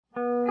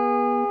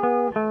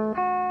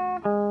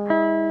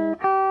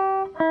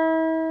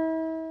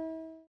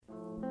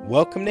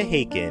Welcome to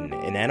Haken,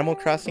 an Animal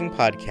Crossing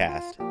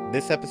podcast.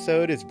 This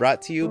episode is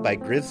brought to you by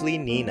Grizzly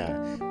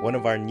Nina, one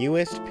of our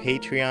newest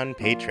Patreon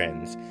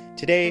patrons.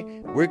 Today,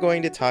 we're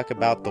going to talk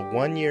about the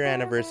 1-year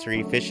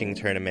anniversary fishing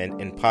tournament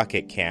in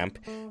Pocket Camp,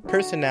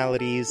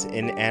 personalities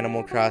in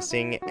Animal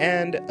Crossing,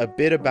 and a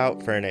bit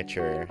about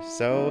furniture.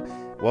 So,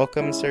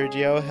 welcome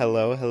Sergio.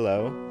 Hello.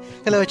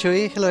 Hello,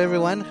 Chewy. Hello,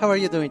 everyone. How are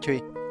you doing,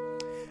 Chewy?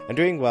 I'm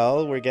doing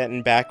well. We're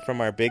getting back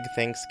from our big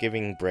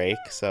Thanksgiving break,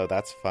 so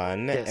that's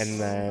fun. Yes. And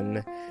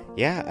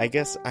then, I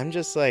guess I'm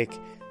just like,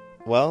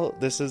 well,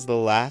 this is the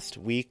last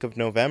week of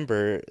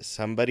November.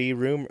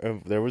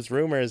 There was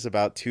rumors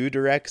about 2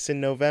 directs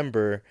in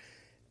November,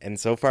 and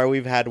so far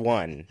we've had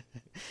 1.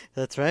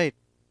 That's right.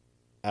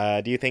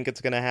 Do you think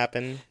it's gonna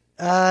happen?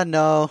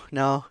 No.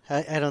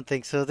 I don't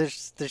think so.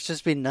 There's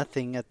just been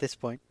nothing at this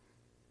point.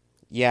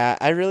 Yeah,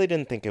 I really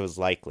didn't think it was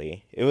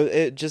likely.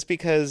 It just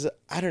because,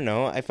 I don't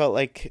know, I felt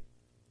like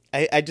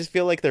I just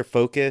feel like their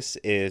focus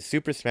is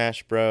Super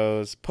Smash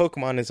Bros.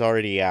 Pokemon is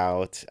already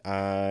out.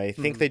 I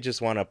think they just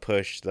want to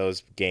push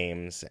those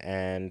games.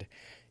 And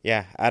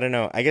yeah, I don't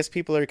know. I guess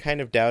people are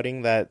kind of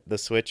doubting that the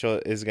Switch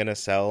is going to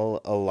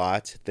sell a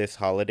lot this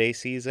holiday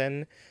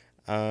season.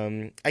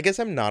 I guess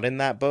I'm not in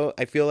that boat.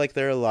 I feel like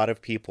there are a lot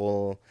of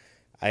people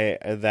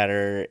that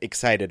are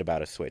excited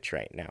about a Switch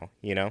right now,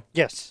 you know?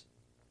 Yes.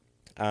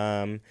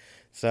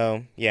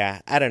 So yeah,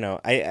 I don't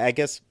know. I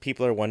guess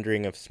people are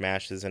wondering if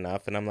Smash is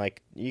enough, and I'm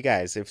like, you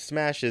guys, if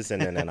Smash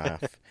isn't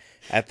enough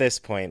at this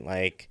point,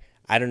 like,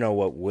 I don't know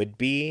what would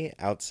be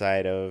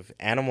outside of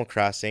Animal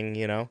Crossing,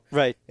 you know?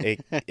 Right.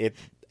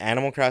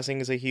 Animal Crossing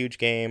is a huge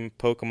game.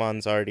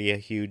 Pokemon's already a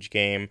huge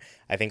game.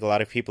 I think a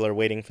lot of people are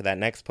waiting for that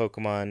next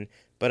Pokemon,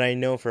 but I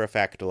know for a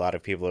fact a lot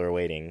of people are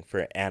waiting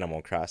for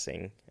Animal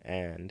Crossing.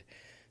 And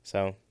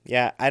so,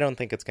 yeah, I don't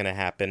think it's going to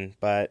happen,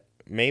 but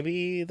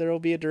maybe there will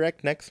be a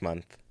direct next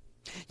month.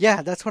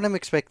 Yeah, that's what I'm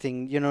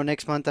expecting,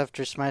 next month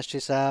after Smash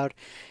is out.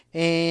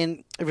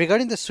 And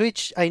regarding the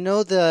Switch, I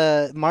know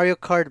the Mario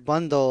Kart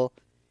bundle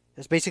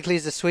is basically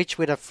the Switch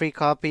with a free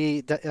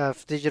copy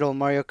of digital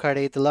Mario Kart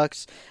 8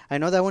 Deluxe. I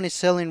know that one is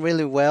selling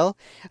really well.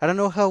 I don't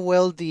know how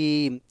well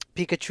the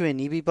Pikachu and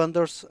Eevee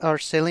bundles are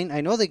selling. I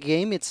know the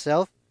game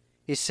itself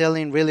is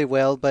selling really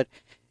well, but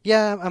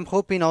yeah, I'm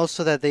hoping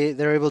also that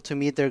they're able to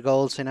meet their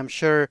goals, and I'm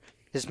sure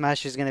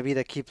Smash is going to be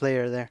the key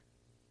player there.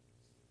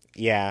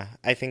 Yeah,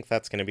 I think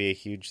that's going to be a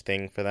huge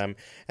thing for them.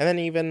 And then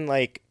even,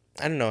 like,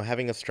 I don't know,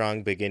 having a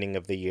strong beginning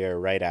of the year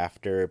right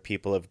after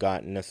people have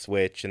gotten a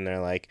Switch and they're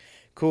like,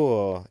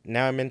 cool,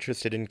 now I'm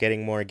interested in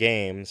getting more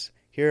games.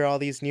 Here are all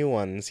these new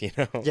ones, you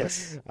know?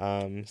 Yes.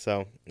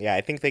 So, yeah,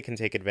 I think they can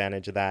take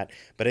advantage of that.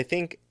 But I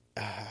think,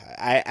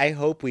 I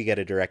hope we get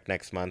a direct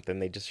next month and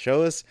they just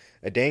show us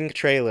a dang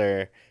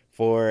trailer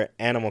for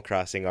Animal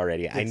Crossing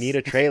already. Yes. I need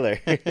a trailer.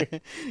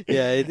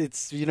 Yeah,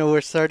 it's,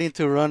 we're starting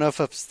to run off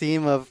of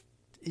steam of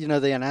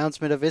the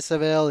announcement of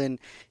Isabelle in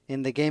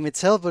the game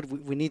itself, but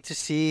we need to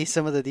see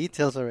some of the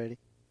details already.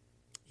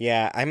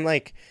 Yeah, I'm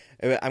going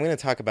to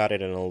talk about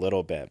it in a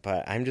little bit,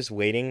 but I'm just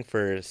waiting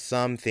for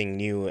something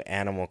new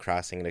Animal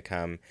Crossing to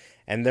come.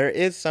 And there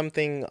is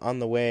something on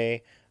the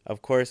way.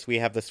 Of course, we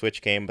have the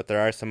Switch game, but there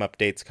are some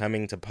updates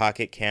coming to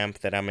Pocket Camp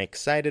that I'm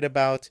excited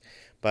about.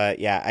 But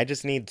yeah, I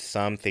just need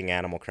something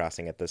Animal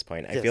Crossing at this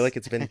point. Yes. I feel like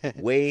it's been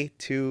way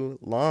too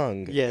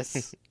long.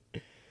 Yes.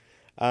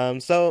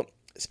 So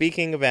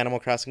speaking of Animal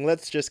Crossing,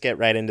 let's just get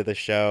right into the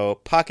show.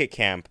 Pocket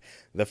Camp,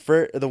 the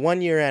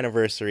 1-year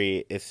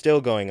anniversary is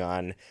still going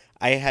on.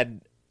 I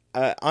had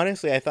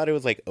honestly, I thought it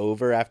was like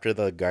over after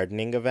the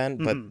gardening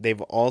event, but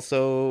they've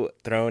also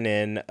thrown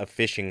in a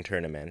fishing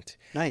tournament.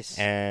 Nice.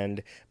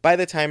 And by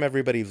the time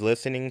everybody's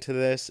listening to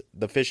this,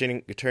 the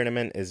fishing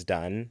tournament is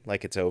done,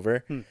 like it's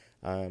over.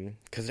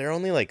 Because they're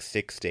only like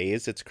 6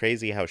 days. It's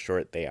crazy how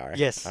short they are.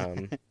 Yes.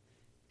 And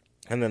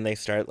then they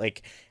start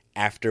like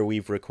after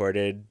we've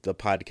recorded the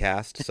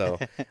podcast, so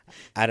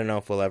I don't know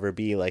if we'll ever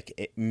be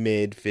like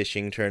mid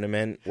fishing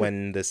tournament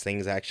when this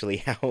thing's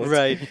actually out.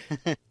 Right.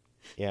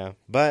 Yeah,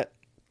 but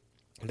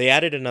they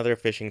added another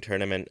fishing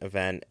tournament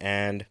event,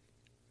 and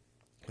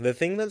the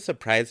thing that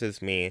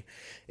surprises me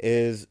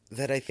is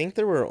that I think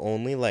there were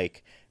only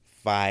like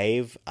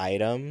 5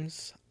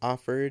 items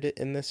offered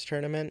in this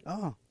tournament.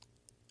 Oh.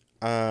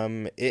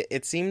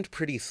 It seemed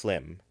pretty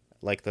slim,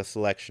 like the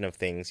selection of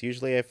things.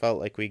 Usually I felt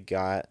like we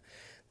got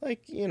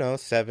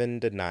 7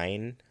 to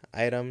 9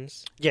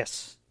 items.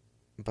 Yes.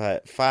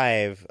 But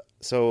 5,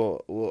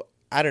 so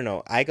I don't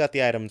know. I got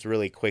the items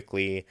really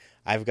quickly.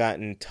 I've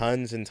gotten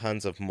tons and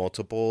tons of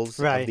multiples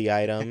of the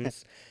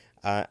items.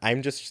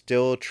 I'm just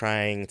still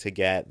trying to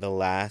get the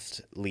last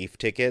Leaf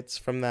tickets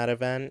from that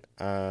event,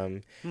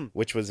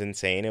 which was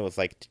insane. It was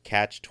like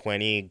catch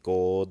 20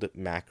 gold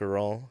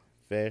mackerel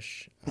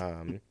fish.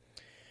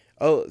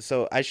 Oh,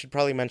 so I should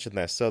probably mention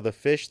this. So the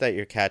fish that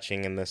you're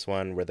catching in this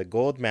one were the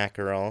gold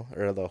mackerel,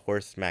 or the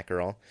horse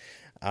mackerel,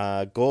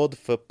 gold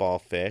football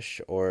fish,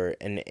 or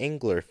an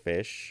angler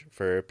fish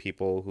for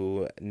people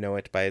who know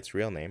it by its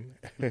real name.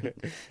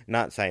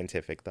 Not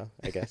scientific, though,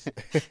 I guess.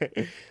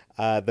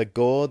 The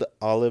gold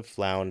olive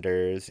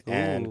flounders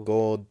and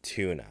gold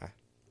tuna.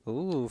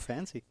 Ooh,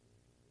 fancy.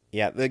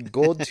 Yeah, the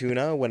gold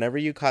tuna, whenever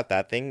you caught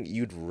that thing,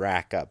 you'd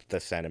rack up the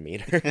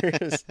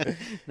centimeters. You'd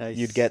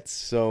Nice. get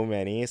so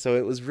many. So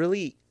it was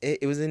really,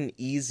 it was an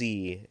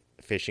easy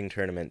fishing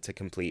tournament to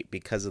complete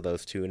because of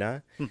those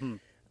tuna. Mhm.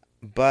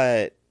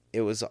 But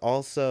it was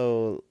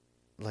also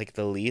like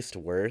the least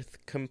worth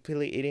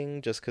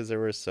completing just because there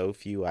were so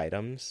few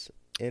items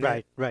in it.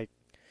 Right, right.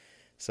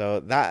 So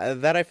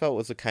that I felt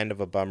was a kind of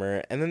a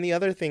bummer. And then the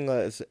other thing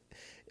was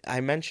I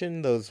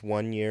mentioned those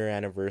 1 year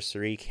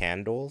anniversary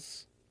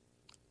candles.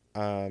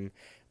 Um,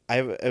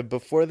 I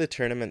before the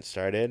tournament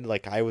started,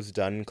 like I was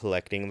done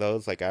collecting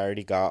those. Like I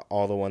already got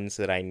all the ones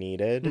that I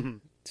needed Mhm.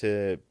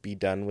 to be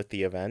done with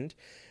the event.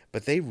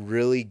 But they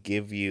really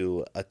give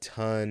you a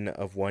ton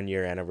of 1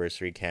 year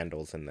anniversary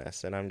candles in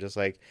this, and I'm just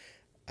like,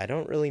 I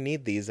don't really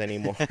need these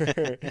anymore.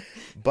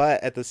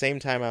 But at the same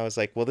time, I was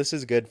like, well, this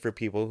is good for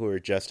people who are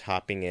just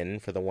hopping in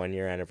for the 1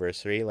 year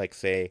anniversary. Like,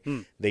 say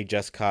Mm, they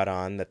just caught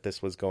on that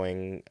this was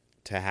going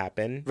to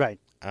happen. right.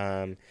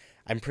 Um,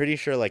 I'm pretty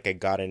sure like I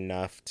got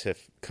enough to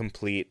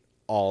complete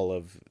all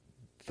of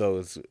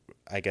those,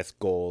 I guess,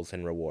 goals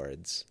and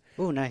rewards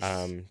Ooh, nice.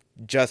 um,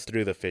 just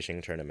through the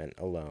fishing tournament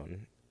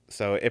alone.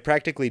 So it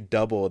practically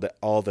doubled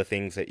all the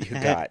things that you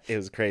got. It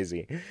was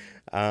crazy.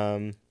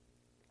 Um,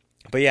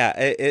 but yeah,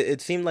 it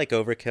seemed like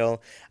overkill.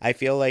 I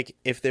feel like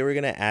if they were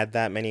going to add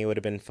that many, it would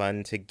have been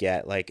fun to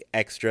get like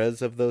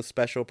extras of those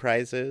special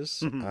prizes.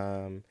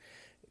 Mhm.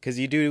 Because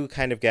you do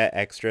kind of get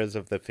extras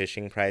of the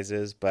fishing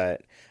prizes,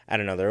 but I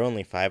don't know, there are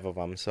only 5 of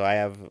them, so I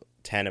have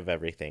 10 of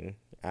everything.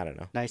 I don't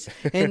Nice.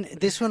 know. And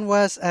this one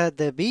was at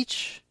the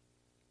beach?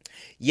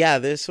 Yeah,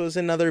 this was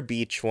another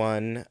beach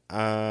one.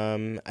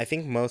 I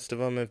think most of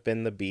them have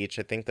been the beach.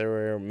 I think there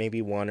were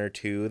maybe one or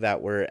two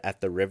that were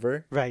at the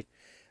river. Right.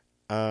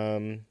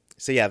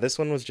 So yeah, this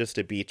one was just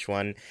a beach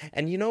one.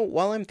 And you know,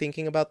 while I'm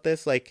thinking about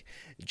this, like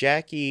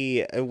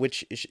Jackie,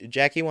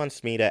 Jackie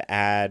wants me to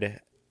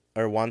add,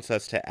 or wants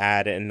us to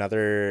add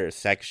another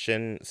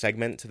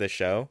segment to the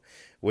show,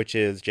 which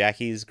is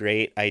Jackie's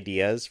great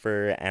ideas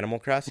for Animal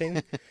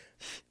Crossing.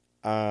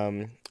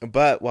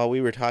 But while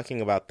we were talking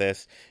about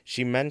this,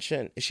 she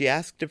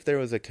asked if there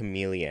was a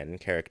chameleon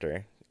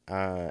character.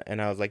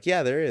 And I was like,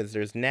 yeah, there is.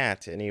 There's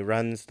Nat, and he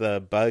runs the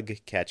bug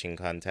catching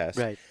contest.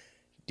 Right.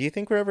 Do you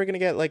think we're ever going to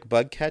get like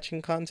bug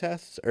catching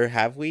contests, or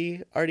have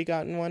we already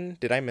gotten one?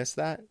 Did I miss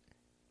that?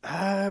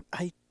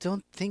 I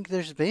don't think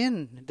there's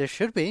been. There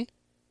should be.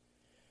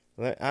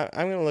 I'm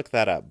going to look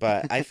that up,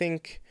 but I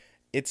think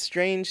it's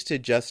strange to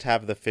just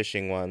have the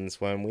fishing ones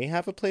when we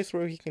have a place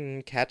where we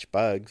can catch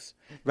bugs.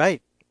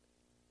 Right.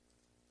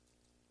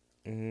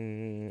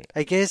 Mm,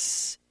 I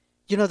guess,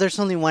 there's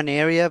only one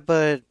area,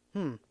 but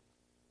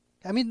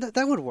I mean,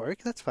 that would work.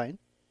 That's fine.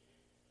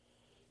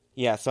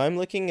 yeah, so I'm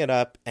looking it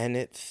up, and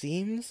it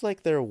seems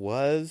like there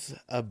was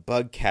a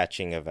bug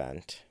catching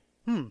event,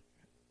 Hmm.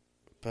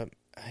 but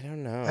I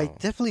don't I know.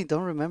 definitely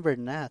don't remember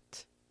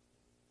Nat.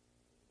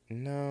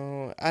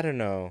 No, I don't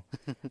know.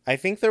 I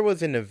think there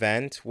was an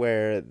event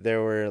where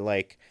there were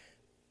like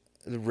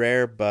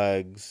rare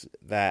bugs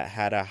that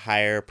had a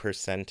higher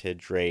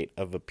percentage rate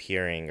of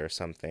appearing or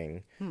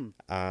something.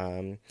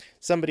 Hmm.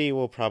 Somebody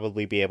will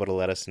probably be able to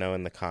let us know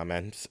in the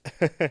comments.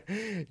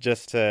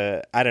 Just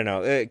to, I don't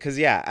know. Because,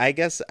 yeah, I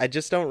guess I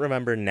just don't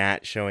remember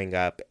Nat showing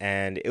up.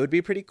 And it would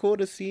be pretty cool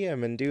to see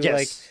him and do like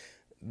Yes.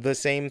 the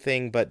same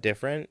thing but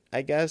different,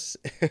 I guess.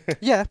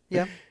 Yeah,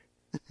 yeah.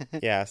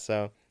 Yeah,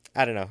 so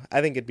I don't know.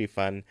 I think it'd be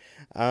fun.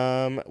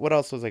 What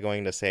else was I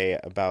going to say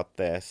about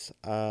this?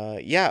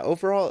 Yeah,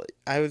 overall,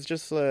 I was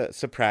just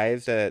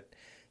surprised at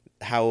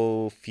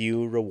how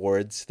few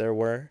rewards there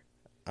were,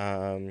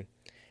 and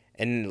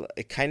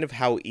kind of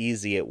how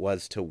easy it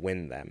was to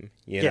win them.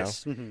 You know.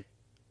 Yes. Hmm.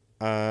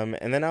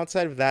 And then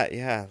outside of that,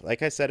 yeah,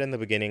 like I said in the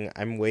beginning,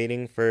 I'm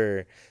waiting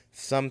for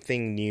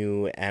something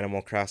new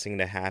Animal Crossing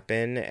to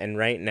happen. And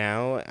right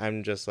now,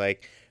 I'm just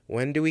like,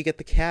 when do we get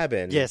the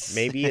cabin? Yes.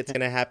 Maybe it's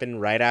going to happen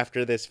right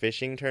after this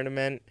fishing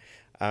tournament.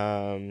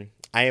 I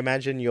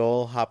imagine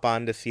you'll hop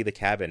on to see the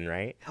cabin,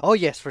 right? Oh,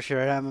 yes, for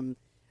sure.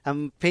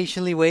 I'm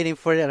patiently waiting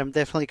for it. I'm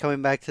definitely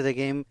coming back to the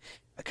game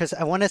because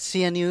I want to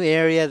see a new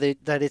area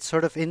that it's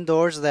sort of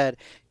indoors that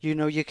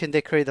you can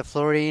decorate the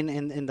flooring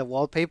and the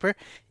wallpaper.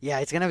 Yeah,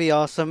 it's gonna be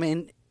awesome.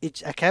 And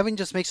a cabin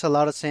just makes a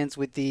lot of sense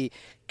with the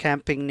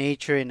camping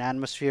nature and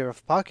atmosphere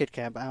of Pocket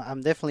Camp.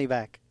 I'm definitely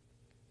back.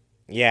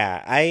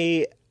 Yeah,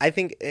 I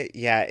think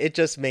yeah, it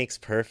just makes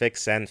perfect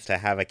sense to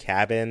have a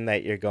cabin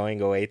that you're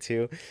going away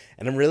to,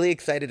 and I'm really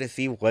excited to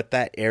see what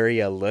that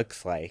area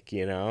looks like,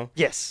 you know?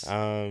 Yes.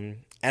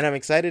 And I'm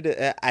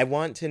excited I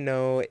want to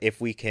know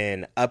if we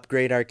can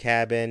upgrade our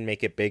cabin,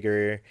 make it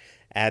bigger,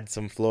 add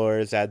some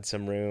floors, add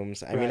some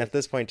rooms. I mean, Right. at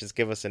this point just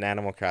give us an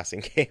Animal Crossing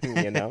game,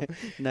 you know?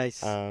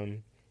 Nice.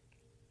 Um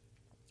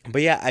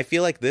but yeah, I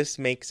feel like this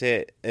makes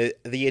it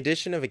the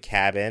addition of a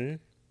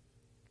cabin.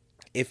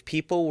 If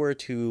people were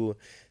to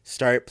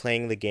start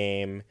playing the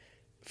game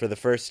for the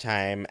first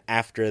time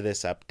after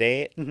this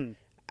update, Mhm.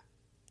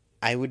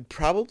 I would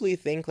probably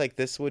think like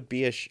this would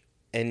be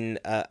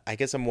I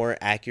guess a more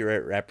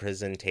accurate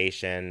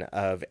representation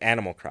of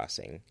Animal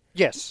Crossing.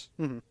 Yes.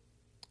 Mm-hmm.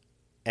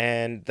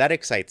 And that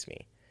excites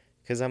me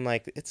because I'm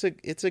like,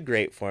 it's a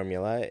great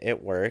formula.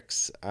 It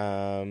works.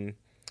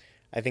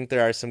 I think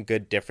there are some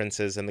good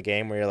differences in the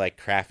game where you're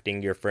like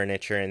crafting your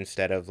furniture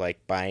instead of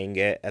like buying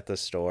it at the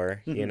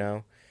store, you Mm-hmm.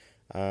 know?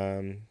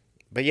 Um,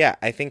 but yeah,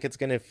 I think it's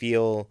going to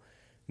feel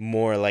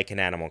more like an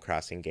Animal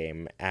Crossing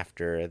game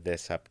after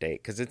this update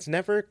because it's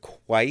never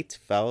quite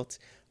felt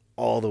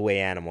all the way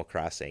Animal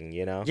Crossing,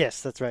 you know?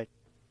 Yes, that's right.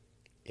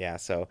 Yeah,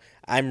 so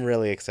I'm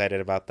really excited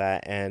about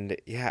that. And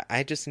yeah,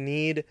 I just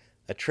need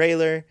a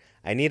trailer.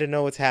 I need to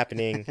know what's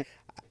happening.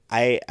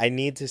 I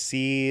need to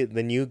see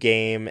the new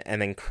game and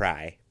then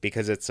cry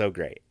because it's so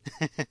great.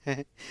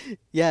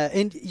 Yeah,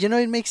 and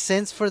it makes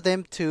sense for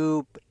them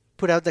to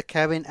put out the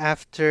cabin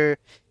after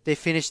they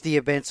finish the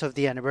events of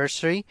the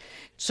anniversary.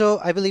 So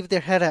I believe they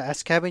had a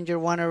scavenger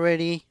one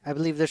already. I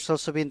believe there's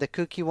also been the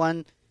cookie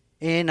one,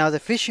 and now the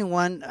fishing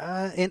one,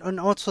 and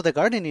also the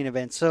gardening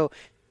event. So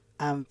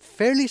I'm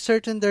fairly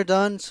certain they're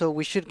done. So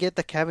we should get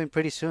the cabin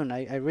pretty soon.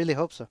 I really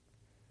hope so.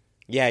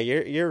 Yeah,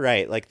 you're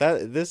right. Like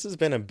that this has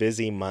been a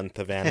busy month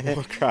of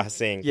Animal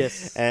Crossing.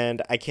 Yes.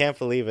 And I can't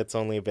believe it's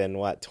only been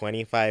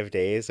 25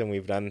 days and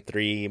we've done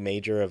 3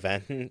 major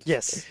events.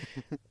 Yes.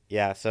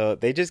 Yeah, so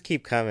they just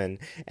keep coming.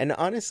 And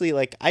honestly,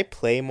 like I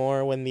play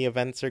more when the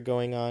events are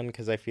going on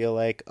because I feel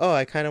like, oh,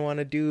 I kind of want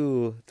to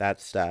do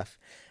that stuff.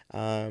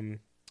 Um,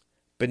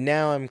 but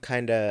now I'm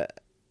kind of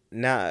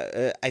now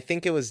I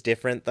think it was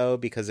different though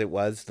because it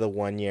was the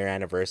 1 year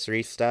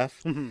anniversary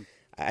stuff. Mhm.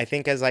 I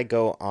think as I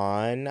go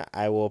on,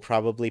 I will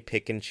probably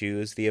pick and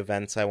choose the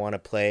events I want to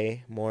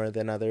play more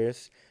than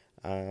others.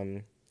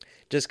 Um,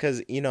 just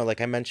because,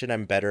 like I mentioned,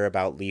 I'm better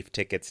about Leaf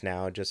tickets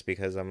now just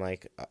because I'm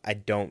like, I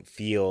don't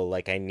feel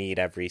like I need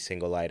every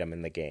single item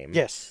in the game.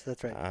 Yes,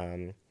 that's right.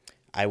 Um,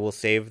 I will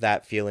save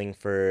that feeling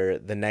for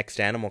the next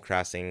Animal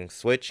Crossing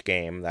Switch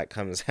game that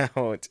comes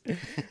out.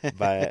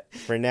 But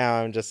for now,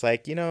 I'm just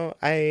like,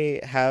 I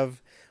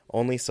have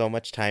only so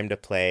much time to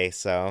play,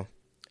 so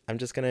I'm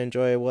just gonna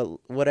enjoy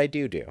what I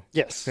do.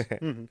 Yes.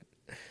 Mhm.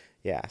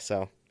 Yeah,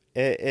 so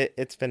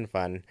it's been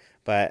fun,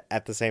 but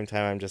at the same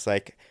time, I'm just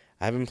like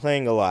I've been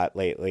playing a lot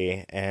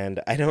lately, and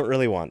I don't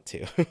really want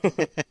to.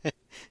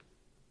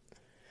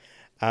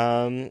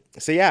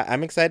 So yeah,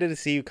 I'm excited to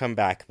see you come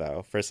back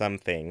though for some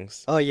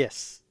things. Oh,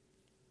 yes.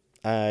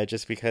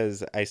 Just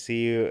because I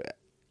see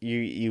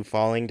you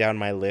falling down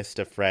my list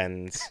of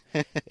friends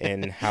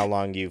in how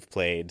long you've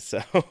played.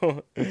 So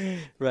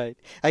Right.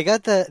 I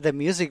got the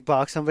music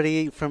box.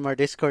 Somebody from our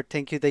Discord,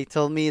 thank you. They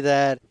told me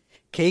that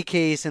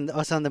KK's and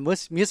us on the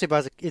music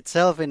box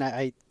itself, and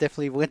I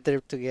definitely went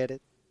there to get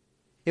it.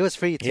 It was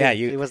free too. yeah,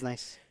 It was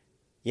nice.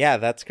 yeah,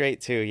 that's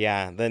great too.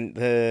 Yeah, then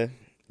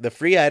the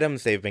free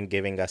items they've been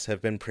giving us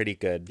have been pretty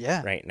good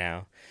Yeah. right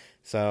now.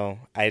 So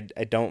I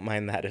don't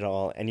mind that at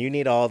all. And you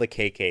need all the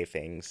KK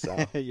things,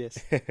 so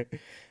Yes.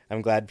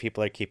 I'm glad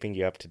people are keeping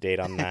you up to date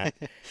on that.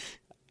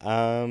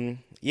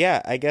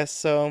 Yeah, I guess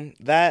so.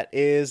 That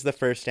is the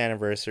first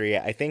anniversary.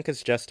 I think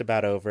it's just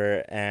about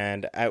over,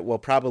 and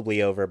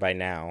probably over by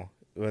now.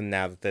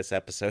 Now that this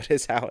episode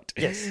is out.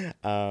 Yes.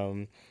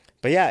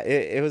 But yeah,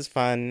 it was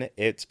fun.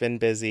 It's been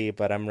busy,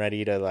 but I'm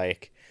ready to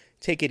like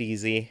take it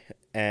easy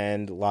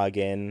and log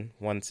in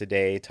once a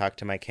day, talk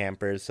to my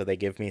campers so they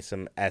give me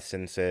some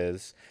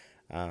essences.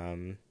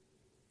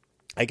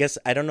 I guess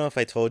I don't know if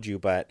I told you,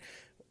 but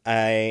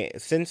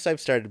since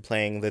I've started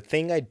playing, the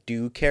thing I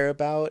do care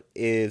about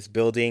is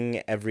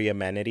building every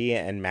amenity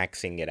and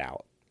maxing it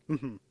out.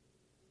 Hmm.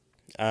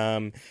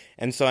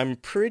 And so I'm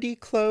pretty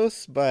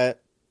close,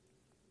 but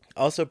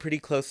also pretty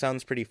close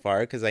sounds pretty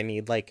far because I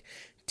need like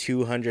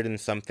 200 and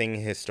something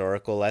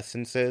historical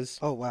essences.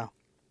 Oh, wow.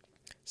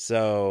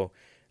 So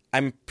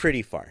I'm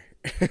pretty far,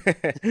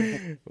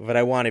 but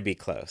I want to be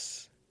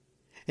close.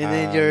 And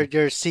then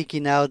you're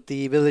seeking out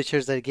the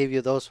villagers that gave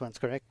you those ones,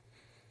 correct?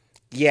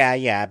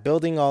 Yeah,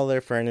 building all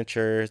their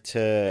furniture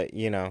to,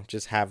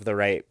 just have the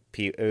right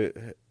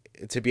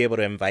to be able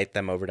to invite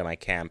them over to my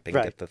camp and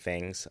Right. get the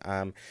things.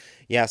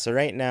 Yeah, so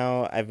right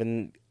now I've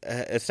been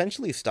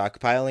essentially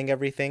stockpiling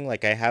everything.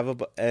 Like I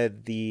have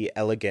the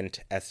elegant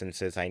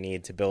essences I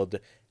need to build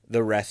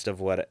the rest of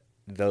what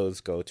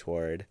those go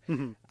toward.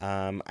 Hmm.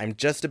 I'm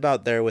just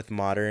about there with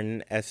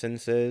modern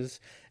essences.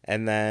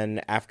 And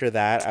then after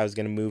that, I was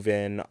going to move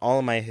in all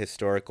of my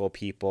historical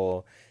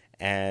people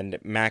and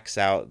max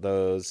out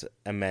those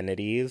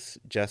amenities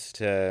just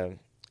to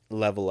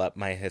level up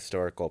my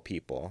historical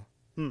people.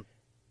 Hmm.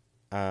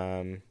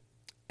 And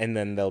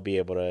then they'll be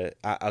able to,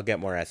 I'll get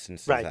more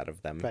essences Right. out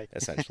of them, Right.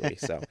 essentially.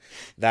 So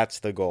that's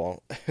the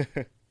goal.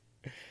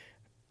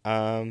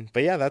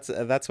 But yeah,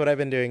 that's what I've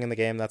been doing in the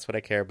game. That's what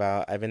I care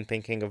about. I've been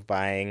thinking of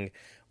buying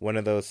one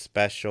of those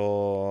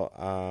special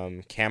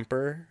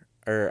camper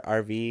or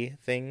RV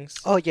things.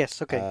 Oh,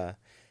 yes. Okay.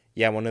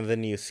 Yeah, one of the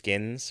new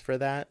skins for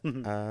that.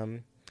 Hmm.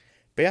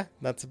 But yeah,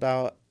 that's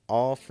about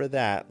all for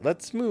that.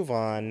 Let's move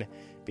on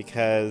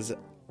because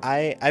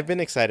I've been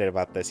excited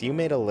about this. You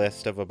made a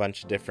list of a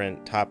bunch of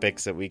different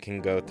topics that we can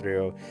go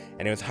through,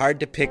 and it was hard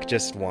to pick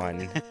just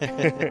one.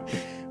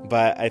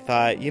 But I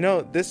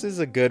thought, this is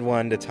a good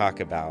one to talk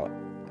about.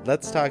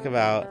 let's talk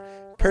about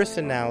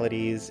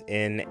personalities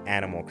in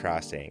Animal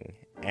Crossing.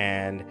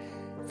 And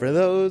for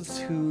those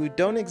who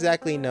don't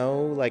exactly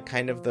know, like,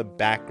 kind of the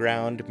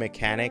background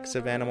mechanics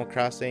of Animal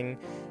Crossing,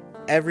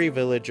 every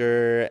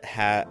villager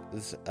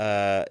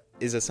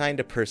is assigned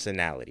a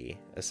personality,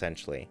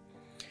 essentially.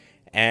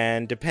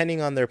 And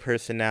depending on their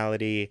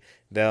personality,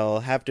 they'll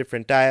have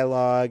different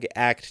dialogue,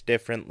 act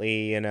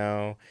differently,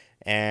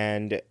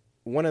 and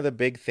one of the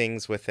big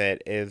things with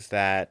it is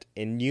that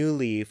in New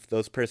Leaf,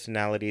 those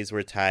personalities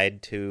were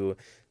tied to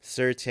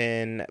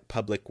certain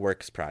public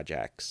works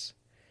projects.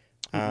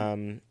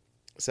 Mm-hmm.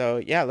 So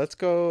yeah, let's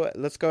go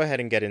ahead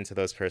and get into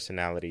those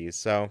personalities.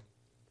 So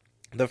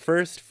the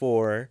first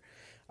four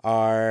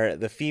are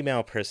the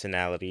female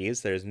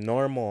personalities. There's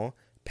Normal,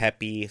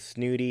 Peppy,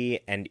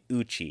 Snooty, and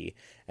Uchi.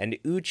 And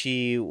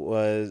Uchi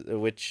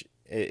which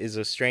is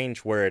a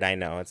strange word, I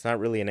know. It's not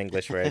really an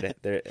English word.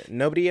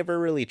 Nobody ever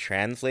really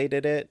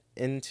translated it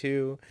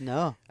into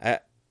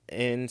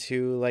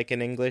like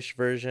an English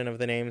version of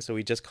the name, so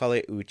we just call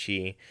it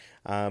Uchi.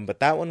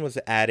 But that one was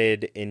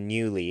added in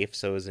New Leaf,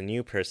 so it was a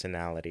new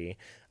personality.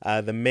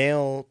 The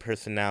male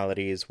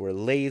personalities were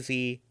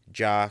Lazy,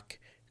 Jock,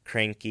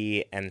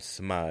 Cranky, and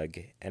Smug.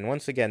 And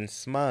once again,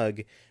 Smug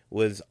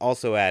was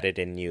also added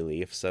in New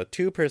Leaf, so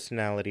 2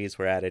 personalities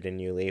were added in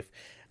New Leaf.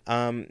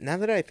 Now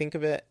that I think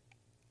of it,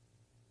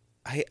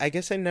 I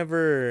guess I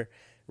never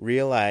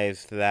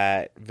realized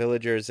that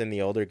villagers in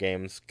the older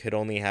games could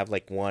only have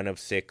like 1 of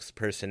 6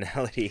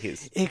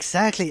 personalities.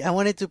 Exactly. I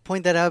wanted to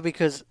point that out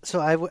because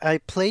I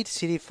played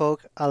City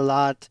Folk a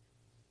lot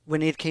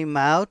when it came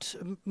out,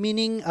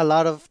 meaning a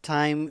lot of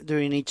time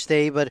during each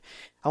day, but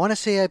I want to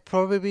say I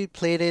probably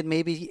played it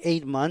maybe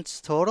 8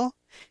 months total.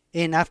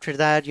 And after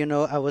that,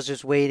 I was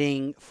just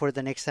waiting for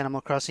the next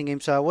Animal Crossing game.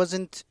 So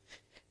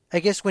I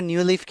guess when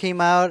New Leaf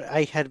came out,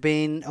 I had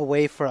been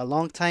away for a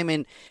long time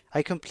and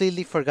I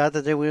completely forgot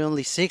that there were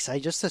only 6. I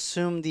just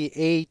assumed the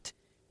 8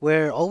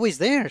 were always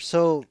there.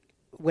 So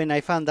when I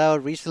found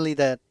out recently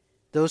that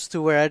those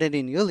 2 were added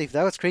in New Leaf,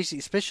 that was crazy,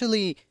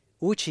 especially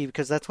Uchi,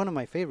 because that's one of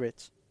my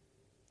favorites.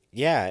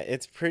 Yeah,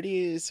 it's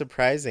pretty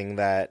surprising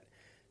that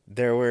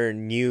there were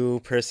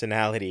new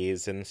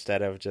personalities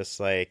instead of just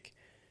like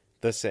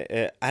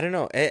I don't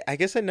know. I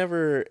guess it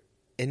never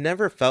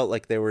felt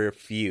like there were a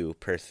few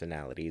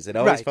personalities. It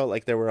always felt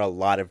like there were a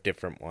lot of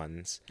different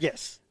ones.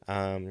 Yes.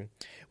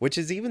 Which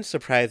is even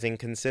surprising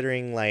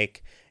considering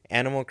like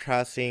Animal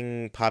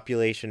Crossing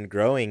population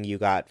growing, you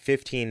got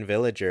 15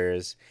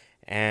 villagers,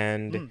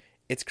 and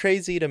it's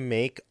crazy to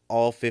make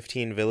all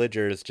 15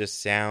 villagers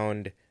just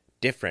sound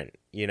different,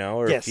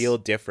 or feel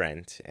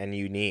different and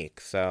unique.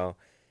 So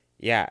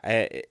yeah,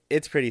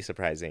 it's pretty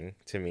surprising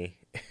to me.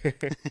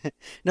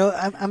 No,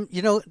 I'm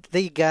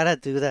they gotta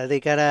do that. They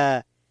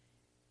gotta,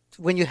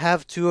 when you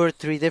have 2 or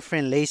 3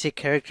 different lazy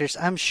characters,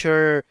 I'm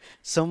sure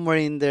somewhere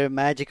in the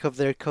magic of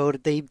their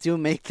code, they do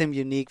make them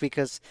unique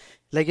because,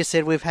 like you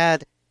said, we've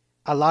had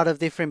a lot of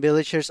different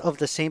villagers of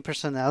the same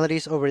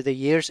personalities over the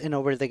years and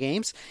over the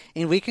games,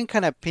 and we can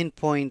kind of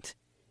pinpoint,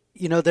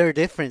 their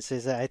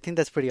differences. I think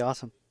that's pretty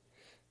awesome.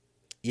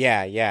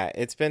 Yeah,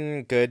 it's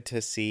been good to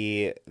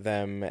see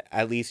them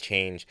at least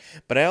change.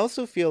 But I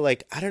also feel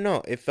like, I don't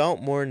know, it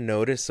felt more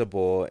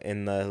noticeable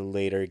in the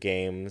later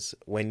games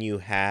when you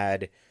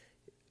had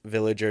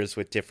villagers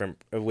with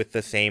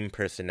the same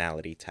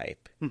personality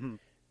type.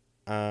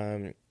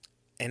 Mm-hmm.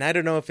 And I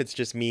don't know if it's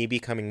just me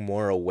becoming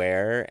more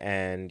aware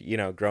and,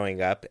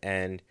 growing up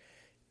and,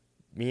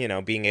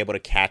 being able to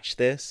catch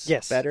this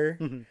better.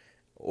 Mm-hmm.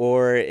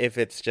 Or if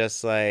it's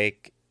just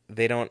like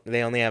they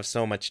only have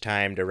so much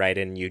time to write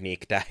in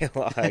unique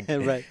dialogue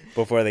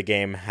before the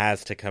game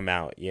has to come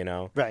out,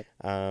 Right.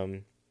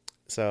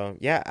 So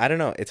yeah, I don't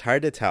know. It's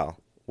hard to tell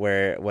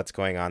what's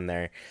going on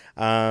there.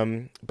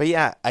 But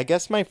yeah, I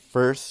guess my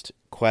first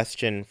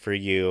question for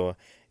you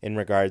in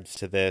regards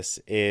to this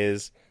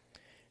is,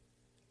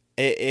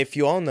 if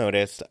you all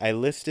noticed, I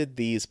listed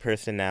these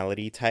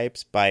personality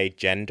types by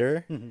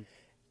gender. Mm-hmm.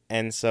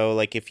 And so,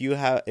 like, if you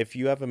have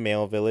a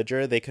male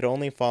villager, they could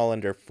only fall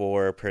under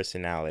 4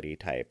 personality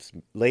types: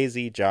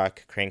 Lazy,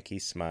 Jock, Cranky,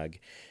 Smug.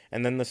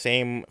 And then the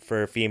same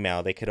for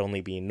female. They could only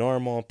be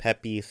Normal,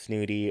 Peppy,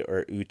 Snooty,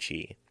 or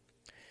Uchi.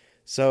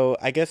 So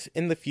I guess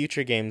in the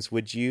future games,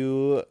 would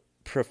you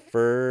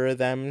prefer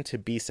them to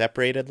be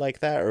separated like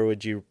that, or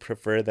would you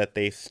prefer that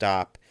they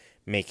stop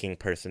making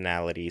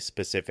personalities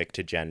specific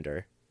to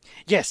gender?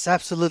 Yes,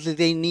 absolutely.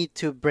 They need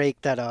to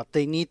break that up.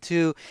 They need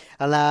to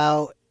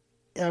allow,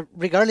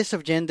 regardless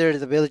of gender,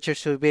 the villagers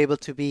should be able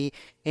to be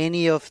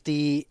any of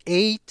the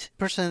 8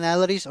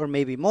 personalities or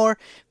maybe more,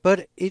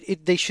 but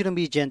they shouldn't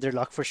be gender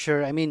locked for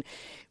sure. I mean,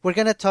 we're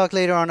going to talk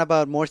later on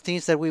about more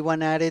things that we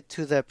want added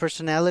to the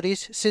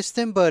personalities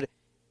system, but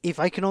if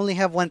I can only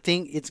have one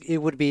thing, it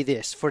would be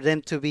this, for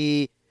them to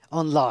be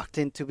unlocked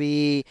and to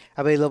be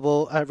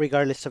available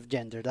regardless of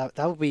gender. That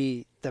would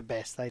be the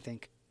best, I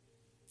think.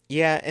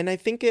 Yeah, and I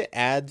think it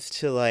adds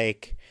to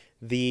like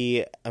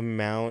the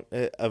amount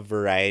of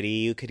variety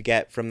you could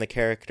get from the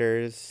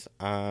characters.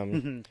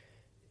 Mm-hmm.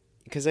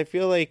 because I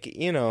feel like,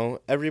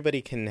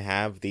 everybody can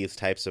have these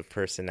types of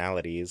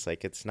personalities.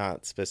 Like, it's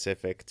not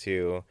specific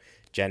to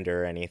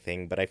gender or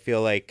anything, but I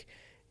feel like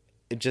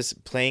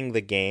just playing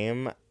the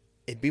game,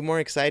 it'd be more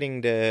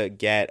exciting to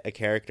get a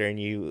character and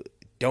you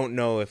don't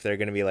know if they're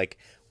going to be like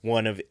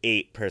one of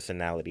 8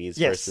 personalities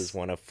versus Yes.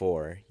 one of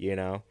 4,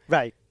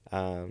 Right.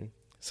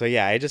 So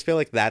yeah, I just feel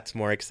like that's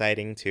more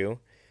exciting too.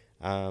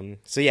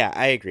 So yeah,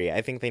 I agree.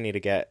 I think they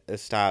need to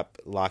stop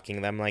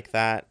locking them like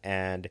that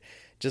and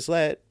just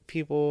let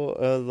people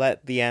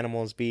let the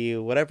animals be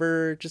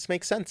whatever just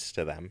makes sense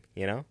to them.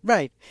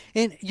 Right.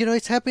 And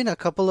it's happened a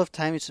couple of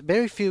times,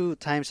 very few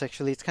times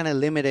actually. It's kind of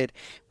limited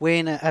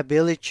when a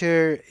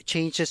villager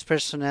changes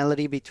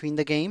personality between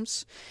the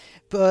games.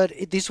 But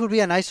this would be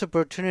a nice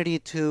opportunity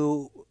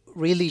to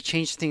really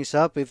change things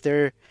up if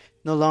they're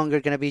no longer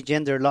going to be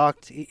gender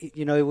locked.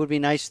 It would be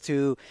nice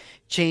to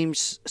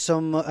change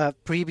some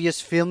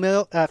previous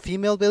female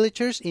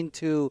villagers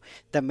into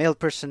the male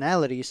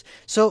personalities.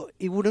 So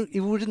it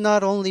would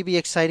not only be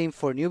exciting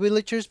for new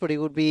villagers, but it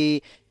would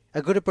be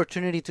a good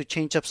opportunity to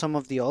change up some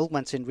of the old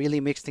ones and really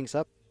mix things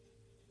up.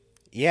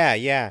 Yeah,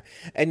 yeah.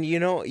 And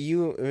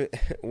you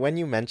when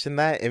you mention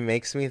that, it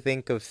makes me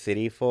think of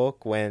City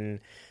Folk when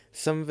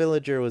some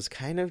villager was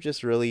kind of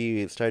just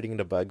really starting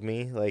to bug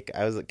me. Like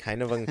I was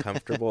kind of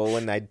uncomfortable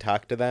when I'd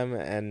talk to them,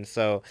 and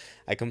so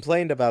I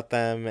complained about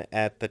them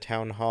at the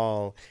town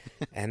hall,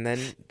 and then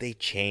they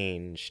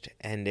changed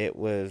and it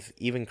was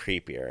even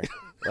creepier.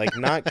 Like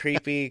not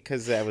creepy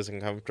because I was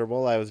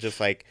uncomfortable. I was just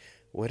like,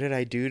 what did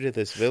I do to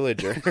this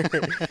villager?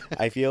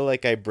 I feel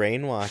like I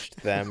brainwashed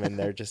them and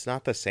they're just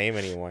not the same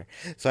anymore.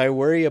 So I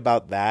worry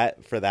about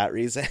that for that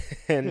reason.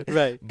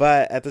 Right.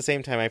 But at the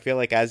same time, I feel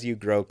like as you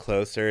grow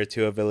closer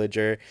to a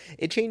villager,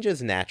 it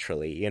changes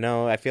naturally.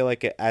 I feel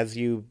like as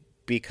you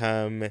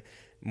become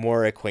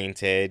more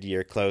acquainted,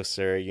 you're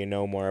closer, you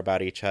know more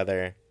about each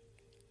other.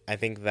 I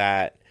think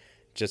that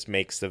just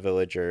makes the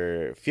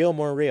villager feel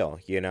more real.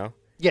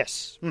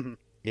 Yes. Hmm.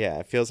 Yeah,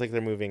 it feels like they're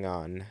moving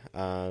on.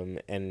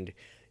 And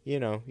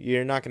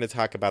you're not going to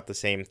talk about the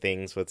same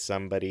things with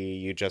somebody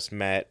you just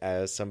met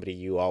as somebody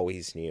you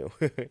always knew.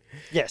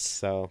 Yes.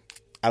 So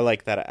I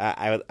like that.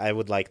 I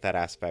would like that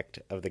aspect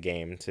of the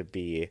game to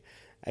be,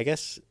 I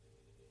guess,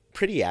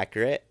 pretty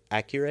accurate.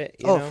 Accurate.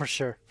 Oh, for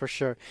sure, for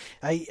sure.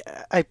 I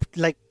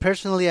like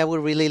personally, I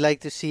would really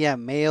like to see a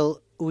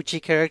male Uchi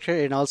character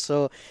and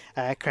also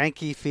a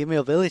cranky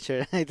female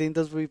villager. I think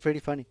those would be pretty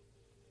funny.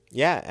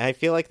 Yeah, I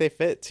feel like they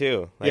fit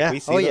too. Like Yeah. we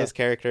see Oh, yeah. those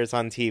characters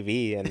on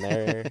TV and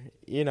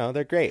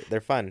they're great.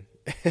 They're fun.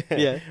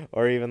 Yeah.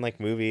 Or even like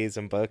movies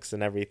and books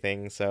and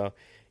everything. So,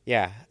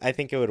 yeah, I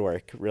think it would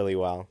work really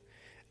well.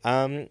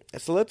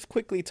 So let's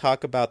quickly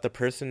talk about the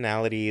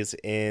personalities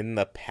in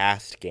the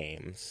past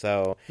games.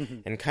 So,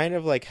 Mhm. and kind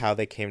of like how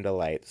they came to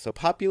light. So,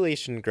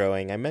 Population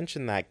Growing, I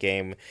mentioned that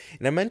game,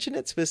 and I mentioned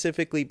it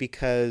specifically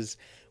because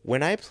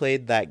when I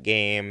played that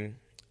game,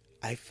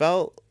 I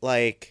felt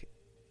like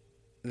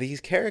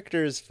these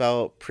characters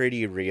felt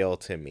pretty real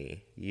to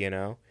me.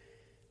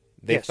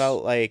 They Yes.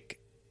 felt like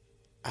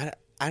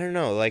I don't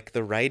know, like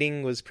the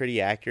writing was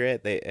pretty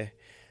accurate.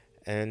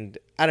 And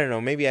I don't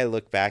know, maybe I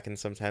look back and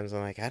sometimes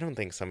I'm like, I don't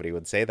think somebody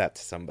would say that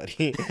to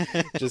somebody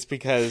just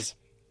because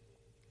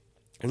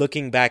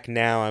looking back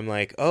now I'm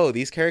like, oh,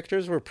 these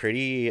characters were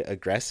pretty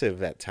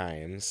aggressive at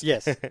times.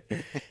 Yes.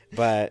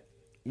 But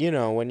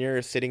when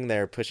you're sitting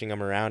there pushing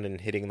them around and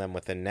hitting them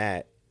with a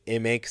net, it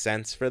makes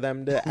sense for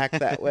them to act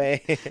that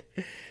way.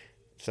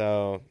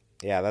 So,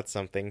 yeah, that's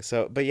something.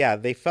 So, but yeah,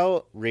 they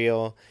felt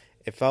real.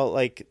 It felt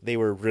like they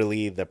were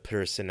really the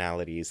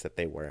personalities that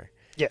they were.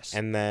 Yes.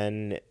 And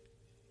then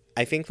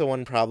I think the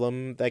one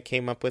problem that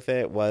came up with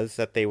it was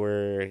that they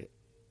were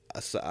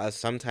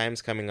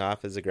sometimes coming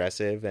off as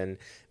aggressive and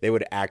they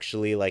would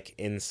actually like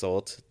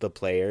insult the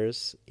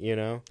players.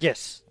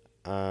 Yes.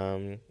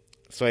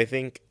 So I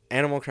think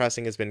Animal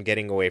Crossing has been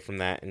getting away from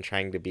that and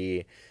trying to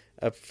be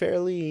a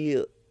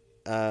fairly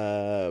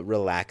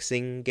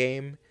relaxing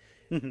game.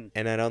 Hmm.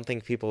 And I don't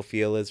think people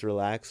feel as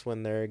relaxed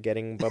when they're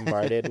getting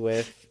bombarded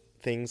with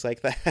things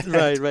like that.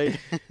 Right. Right.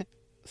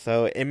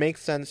 So it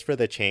makes sense for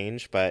the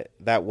change, but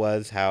that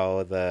was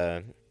how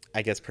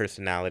I guess,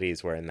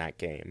 personalities were in that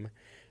game.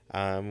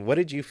 What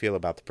did you feel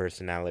about the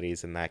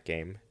personalities in that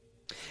game?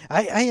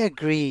 I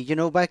agree.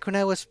 Back when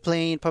I was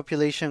playing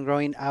Population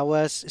Growing, I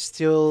was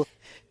still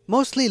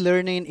mostly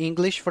learning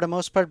English for the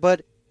most part,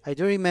 but I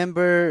do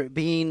remember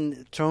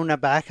being thrown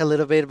aback a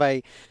little bit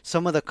by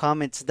some of the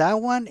comments.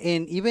 That one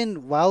and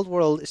even Wild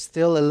World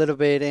still a little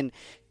bit, and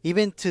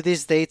even to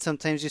this date,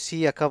 sometimes you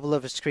see a couple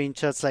of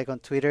screenshots like on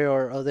Twitter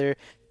or other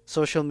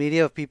social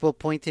media of people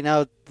pointing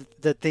out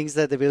the things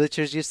that the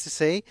villagers used to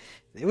say.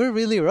 They were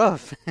really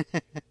rough.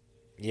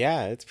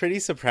 Yeah, it's pretty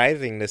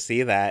surprising to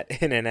see that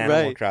in an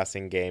Animal Right.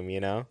 Crossing game.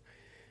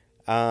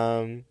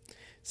 Um,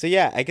 so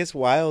yeah, I guess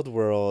Wild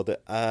World.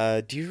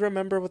 Do you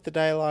remember what the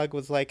dialogue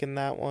was like in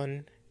that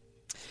one?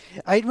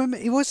 I remember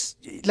it was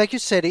like you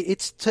said.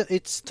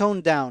 It's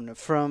toned down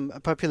from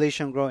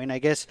Population Growing. I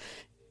guess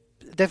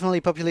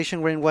definitely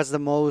Population Growing was the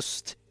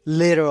most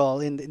literal.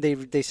 And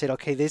they said,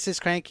 okay, this is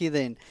cranky.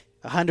 Then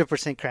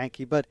 100%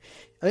 cranky. But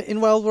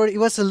in Wild World, it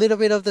was a little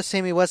bit of the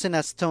same. It wasn't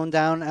as toned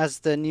down as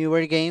the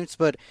newer games,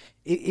 but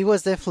it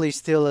was definitely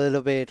still a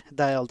little bit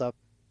dialed up.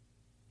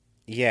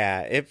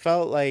 Yeah, it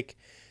felt like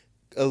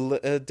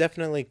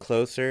definitely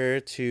closer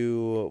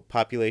to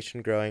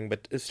population growing,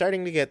 but it's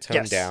starting to get toned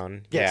Yes.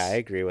 down. Yeah, I Yes.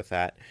 agree with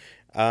that.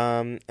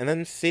 And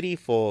then City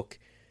Folk,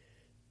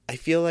 I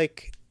feel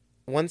like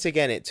once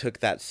again it took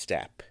that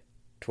step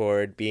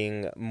toward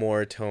being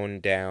more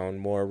toned down,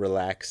 more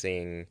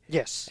relaxing,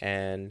 Yes.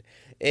 and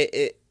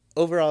it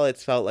overall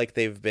it's felt like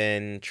they've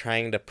been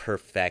trying to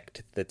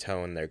perfect the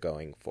tone they're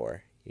going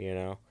for, you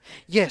know?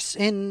 Yes.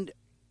 And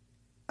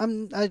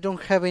I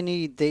don't have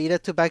any data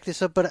to back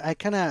this up, but I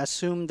kind of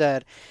assume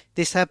that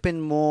this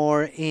happened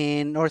more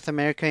in North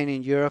America and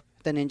in Europe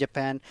than in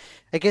Japan.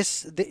 I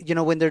guess,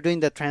 when they're doing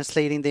the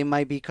translating, they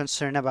might be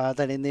concerned about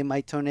that and they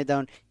might tone it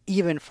down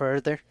even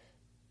further.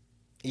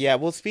 Yeah,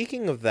 well,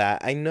 speaking of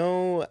that,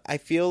 I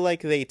feel like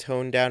they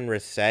toned down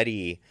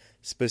Rossetti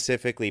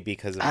specifically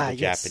because of Ah, the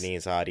yes.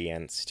 Japanese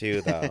audience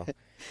too, though.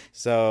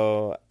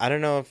 So I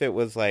don't know if it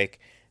was like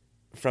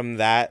from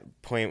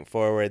that point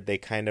forward, they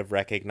kind of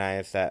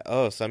recognized that,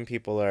 oh, some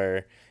people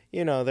are,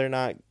 they're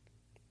not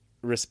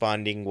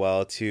responding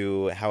well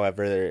to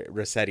however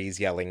Rossetti's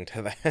yelling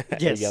to them,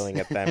 Yes. yelling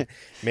at them.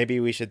 Maybe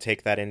we should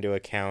take that into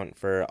account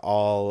for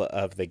all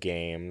of the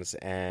games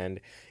and,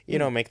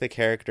 Mm, make the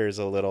characters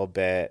a little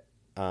bit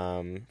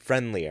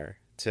friendlier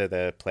to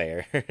the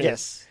players.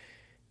 yes.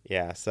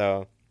 Yeah,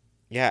 so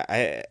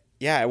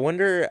I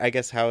wonder, I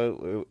guess,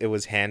 how it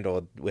was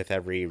handled with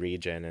every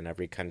region and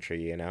every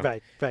country.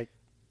 Right, right.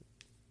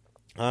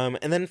 And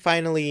then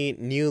finally,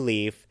 New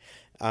Leaf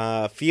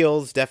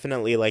feels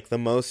definitely like the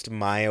most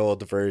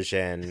mild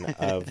version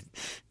of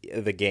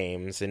the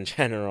games in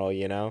general.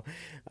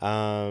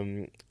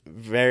 I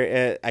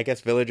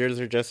guess villagers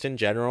are just in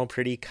general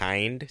pretty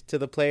kind to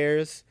the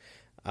players.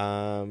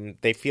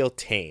 They feel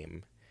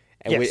tame,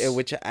 Yes.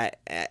 which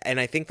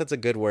I think that's a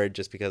good word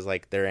just because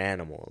like they're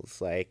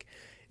animals. Like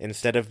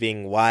instead of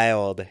being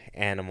wild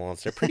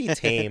animals, they're pretty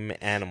tame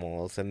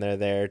animals, and they're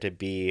there to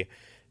be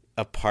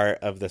a part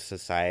of the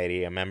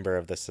society, a member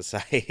of the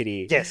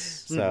society.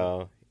 Yes. Mhm.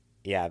 So,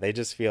 yeah, they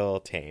just feel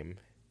tame.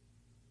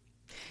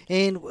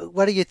 And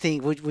what do you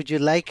think? Would you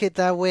like it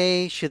that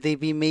way? Should they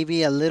be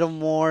maybe a little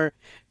more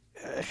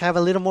have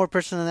a little more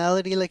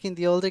personality like in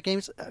the older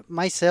games?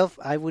 Myself,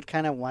 I would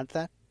kind of want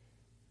that.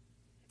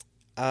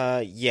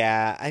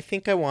 Yeah, I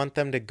think I want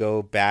them to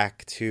go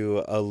back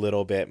to a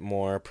little bit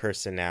more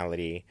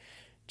personality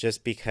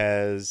just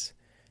because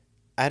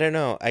I don't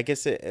know. I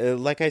guess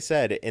like I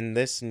said, in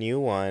this new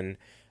one,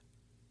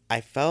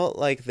 I felt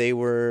like they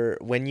were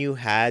when you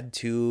had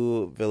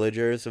two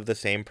villagers of the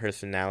same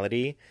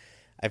personality,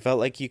 I felt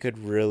like you could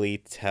really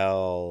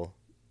tell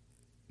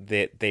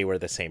that they were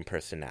the same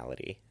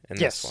personality in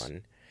this Yes.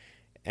 one.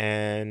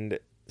 And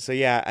so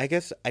yeah, I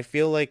guess I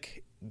feel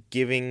like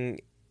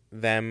giving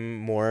them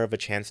more of a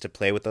chance to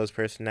play with those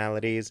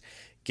personalities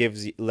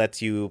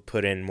lets you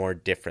put in more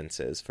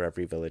differences for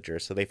every villager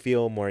so they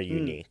feel more Mm.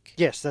 unique.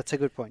 Yes, that's a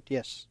good point.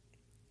 Yes.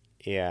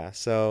 Yeah,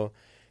 so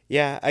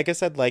yeah, I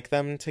guess I'd like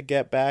them to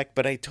get back,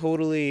 but I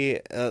totally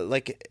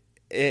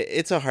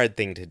it's a hard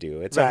thing to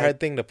do. It's a Right. hard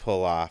thing to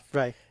pull off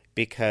Right.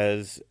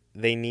 because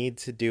they need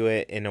to do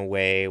it in a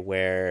way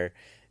where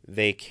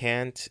they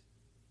can't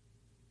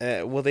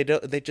well,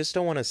 they just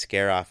don't want to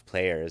scare off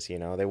players.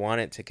 They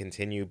want it to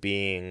continue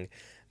being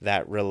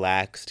that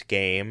relaxed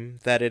game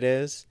that it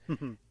is.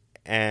 Mhm.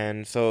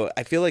 And so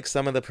I feel like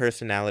some of the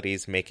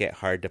personalities make it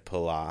hard to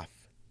pull off.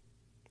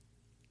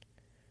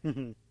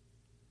 Mhm.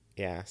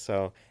 Yeah,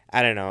 so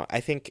I don't know. I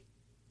think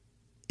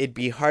it'd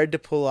be hard to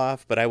pull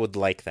off, but I would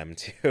like them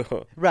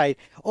to. Right.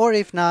 Or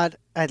if not,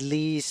 at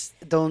least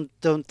don't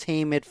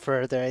tame it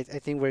further. I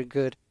think we're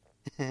good.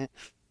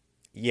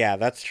 Yeah,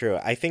 that's true.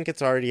 I think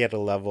it's already at a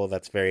level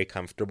that's very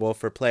comfortable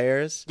for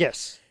players,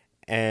 Yes.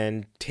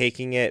 and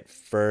taking it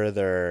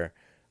further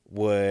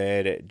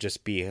would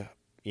just be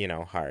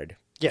hard.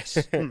 Yes.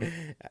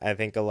 Mhm. I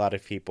think a lot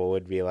of people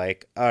would be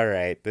like, all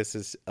right, this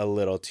is a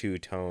little too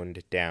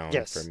toned down for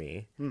Yes.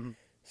 me. Mhm.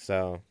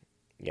 So,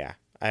 yeah,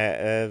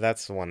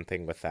 that's one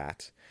thing with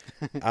that.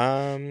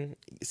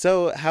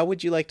 So how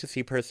would you like to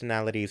see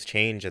personalities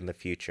change in the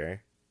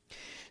future?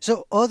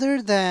 So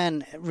other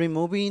than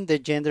removing the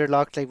gender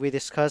lock like we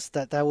discussed,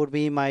 that would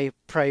be my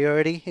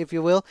priority, if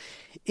you will.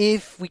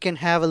 If we can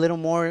have a little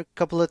more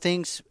couple of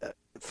things,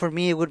 for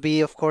me it would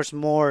be of course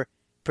more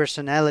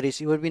personalities.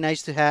 It would be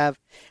nice to have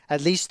at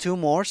least two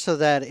more so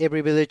that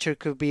every villager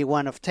could be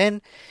one of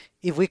 10.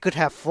 If we could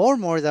have four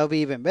more, that would be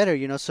even better,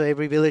 so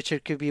every villager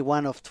could be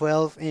one of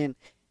 12 and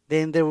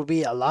then there would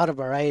be a lot of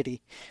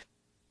variety.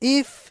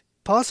 If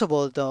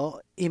possible,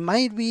 though, it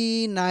might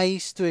be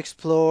nice to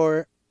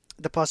explore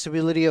the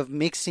possibility of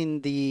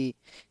mixing the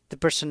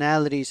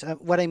personalities.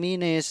 What I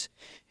mean is,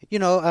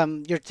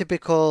 your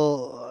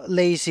typical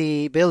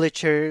lazy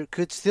villager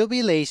could still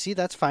be lazy,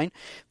 that's fine,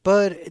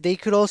 but they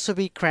could also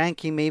be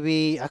cranky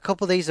maybe a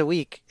couple days a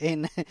week,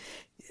 and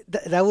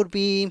that would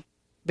be.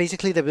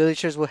 basically the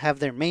villagers will have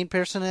their main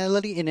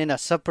personality and then a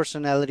sub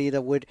personality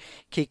that would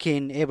kick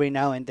in every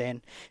now and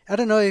then. I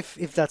don't know if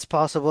that's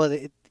possible.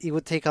 It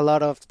would take a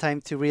lot of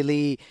time to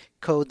really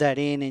code that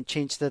in and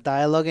change the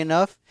dialogue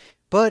enough.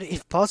 But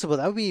if possible,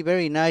 that would be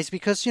very nice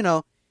because,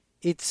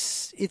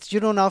 it's you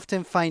don't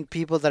often find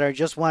people that are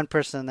just one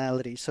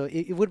personality. So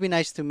it would be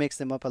nice to mix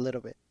them up a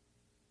little bit.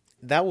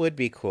 That would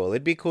be cool.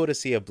 It'd be cool to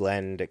see a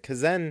blend,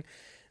 because then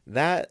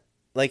that,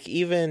 like,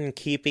 even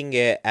keeping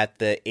it at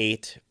the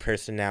 8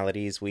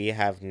 personalities we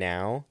have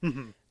now,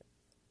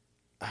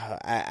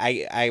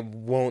 I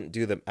won't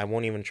I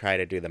won't even try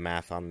to do the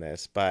math on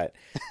this, but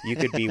you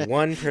could be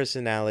one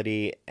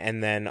personality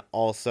and then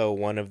also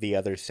one of the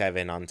other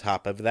 7 on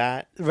top of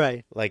that.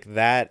 Right. Like,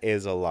 that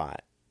is a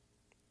lot.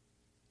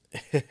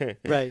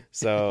 Right.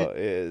 So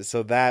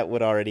that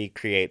would already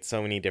create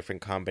so many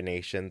different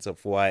combinations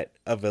of what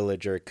a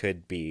villager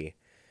could be.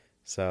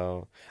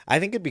 So I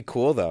think it'd be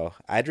cool, though.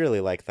 I'd really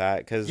like that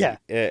because Yeah.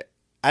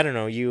 I don't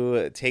know.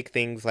 You take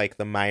things like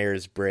the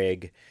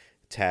Myers-Briggs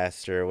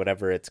test or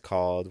whatever it's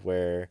called,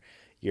 where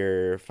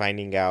you're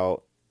finding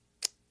out.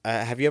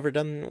 Have you ever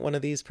done one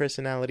of these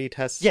personality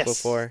tests Yes.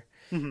 before?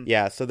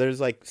 Yeah. So there's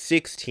like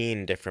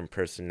 16 different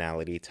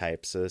personality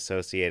types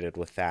associated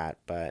with that,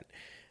 but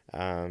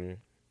um,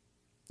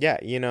 yeah,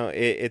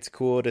 it's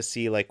cool to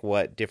see like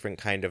what different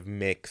kind of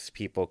mix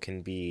people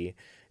can be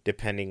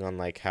depending on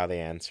like how they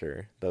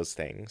answer those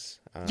things.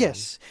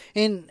 Yes,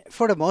 and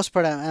for the most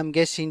part, I'm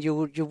guessing you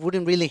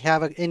wouldn't really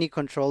have any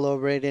control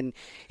over it, and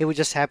it would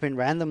just happen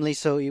randomly.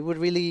 So it would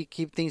really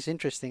keep things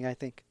interesting, I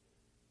think.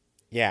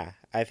 Yeah,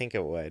 I think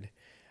it would.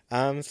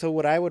 So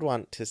what I would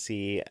want to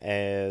see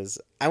is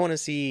I want to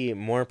see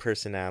more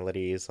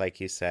personalities, like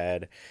you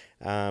said.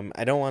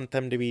 I don't want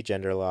them to be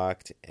gender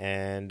locked,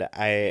 and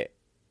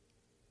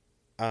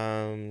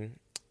um,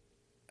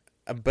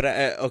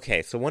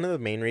 okay, so one of the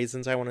main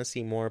reasons I want to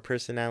see more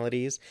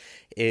personalities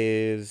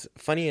is,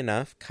 funny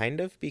enough, kind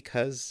of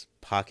because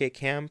Pocket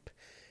Camp,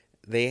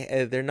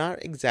 they're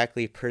not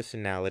exactly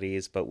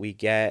personalities, but we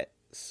get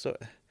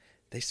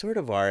they sort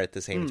of are at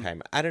the same Mm.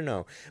 time. I don't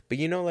know, but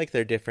like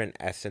their different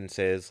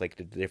essences, like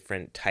the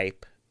different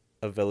type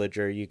of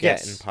villager you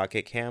get in Yes.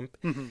 Pocket Camp.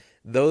 Hmm.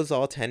 Those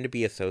all tend to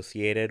be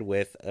associated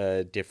with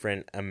a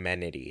different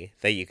amenity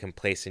that you can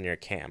place in your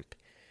camp.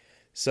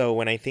 So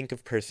when I think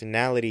of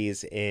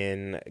personalities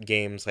in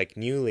games like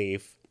New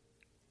Leaf,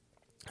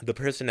 the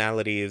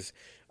personalities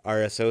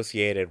are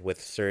associated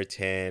with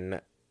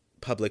certain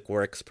public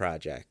works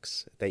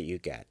projects that you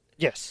get.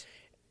 Yes.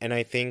 And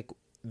I think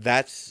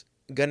that's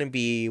going to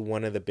be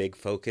one of the big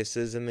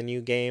focuses in the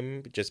new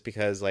game, just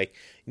because, like,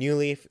 New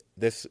Leaf,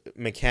 this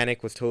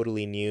mechanic was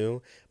totally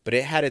new, but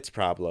it had its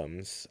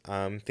problems.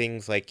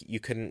 Things like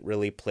you couldn't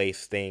really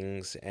place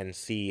things and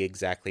see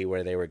exactly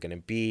where they were going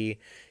to be.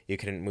 You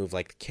couldn't move,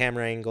 like, the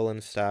camera angle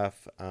and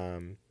stuff.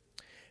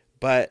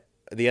 But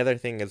the other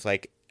thing is,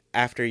 like,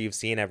 after you've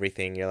seen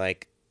everything, you're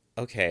like,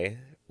 okay,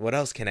 what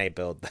else can I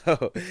build,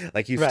 though?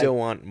 Like, you Right. still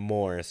want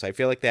more. So I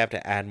feel like they have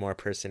to add more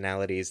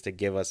personalities to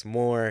give us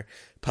more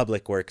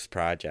public works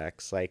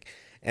projects. Like,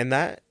 and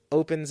that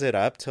opens it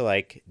up to,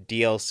 like,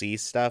 DLC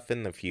stuff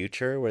in the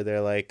future where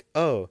they're like,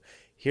 oh,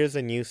 here's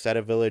a new set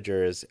of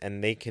villagers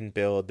and they can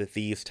build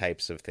these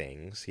types of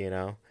things.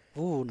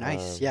 Ooh,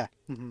 nice. Um, Yeah.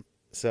 Hmm.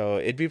 so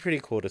it'd be pretty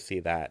cool to see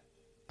that.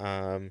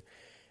 Um,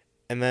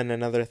 and then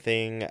another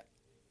thing,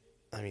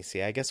 let me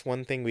see. I guess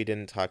one thing we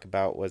didn't talk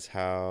about was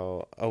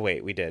how. Oh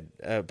wait, we did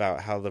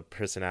about how the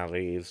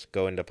personalities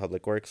go into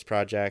public works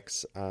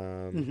projects.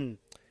 Hmm.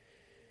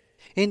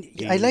 And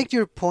I We liked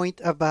your point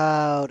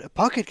about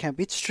Pocket Camp.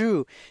 It's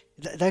true.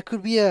 That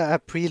could be a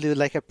prelude,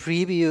 like a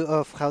preview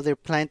of how they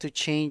plan to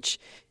change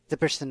the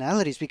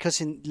personalities.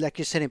 Because, like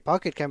you said, in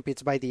Pocket Camp,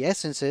 it's by the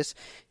essences.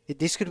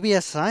 This could be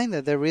a sign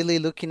that they're really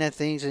looking at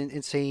things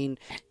and saying,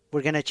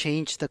 we're going to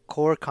change the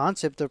core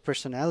concept of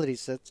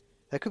personalities.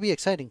 That could be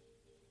exciting.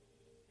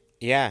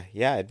 yeah,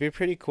 it'd be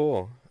pretty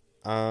cool.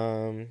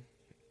 Um,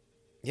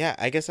 yeah,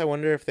 I guess I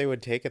wonder if they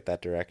would take it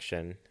that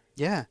direction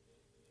Yeah.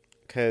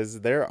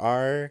 because there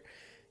are.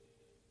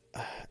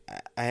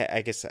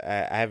 I guess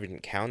I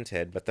haven't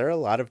counted, but there are a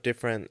lot of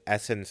different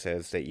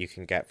essences that you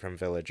can get from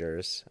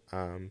villagers.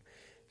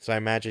 So I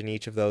imagine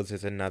each of those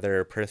is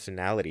another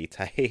personality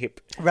type.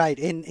 Right.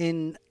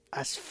 In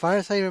as far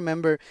as I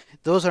remember,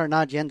 those are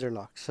not gender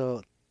locked.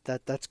 So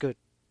that's good.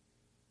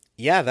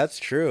 Yeah, that's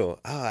true.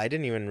 Oh, I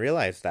didn't even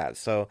realize that.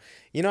 So,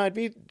 I'd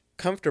be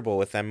comfortable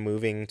with them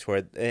moving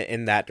toward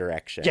in that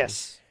direction.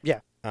 Yes.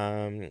 Yeah.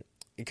 Um,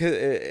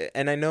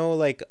 and I know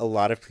like a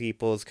lot of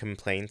people's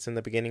complaints in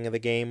the beginning of the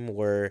game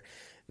were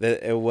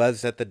that it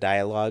was that the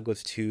dialogue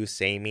was too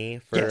samey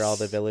for all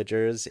the Yes.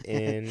 villagers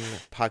in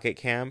Pocket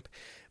Camp,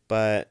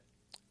 but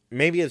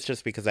maybe it's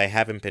just because I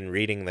haven't been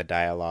reading the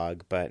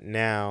dialogue, but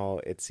now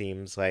it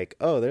seems like,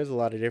 oh, there's a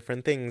lot of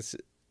different things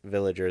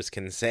villagers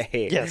can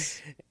say,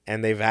 Yes.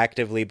 and they've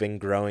actively been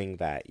growing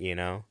that.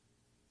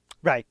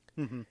 Right.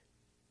 Hmm.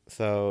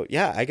 So,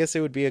 yeah, I guess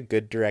it would be a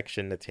good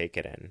direction to take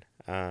it in.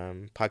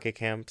 Pocket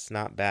Camp's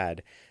not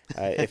bad.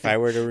 If I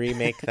were to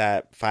remake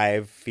that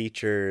 5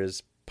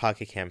 features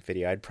Pocket Camp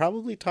video, I'd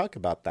probably talk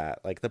about that,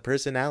 like the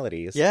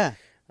personalities. Yeah.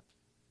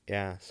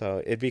 Yeah,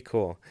 so it'd be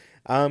cool.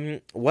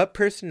 What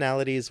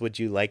personalities would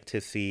you like to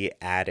see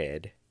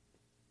added?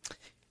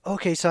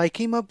 Okay, so I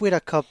came up with a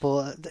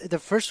couple. The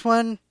first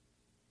one,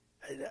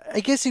 I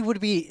guess it would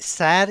be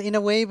sad in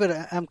a way, but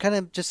I'm kind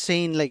of just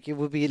saying like it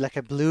would be like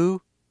a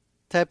blue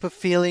type of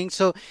feeling.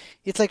 So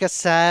it's like a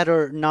sad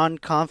or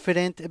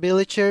non-confident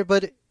villager,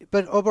 but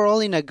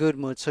overall in a good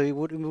mood. So it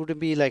wouldn't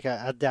be like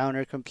a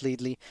downer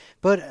completely.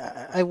 But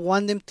I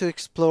want them to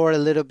explore a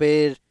little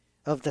bit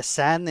of the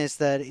sadness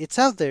that it's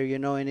out there,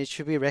 and it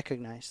should be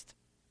recognized.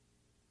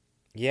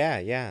 Yeah,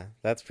 yeah,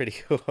 that's pretty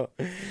cool.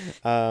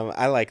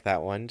 I like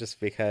that one just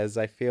because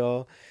I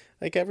feel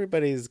like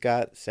everybody's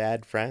got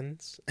sad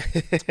friends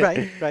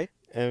Right, right.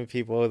 and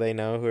people they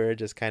know who are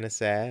just kind of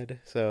sad.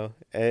 So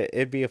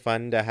it'd be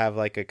fun to have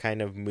like a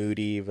kind of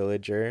moody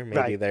villager.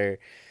 Maybe Right.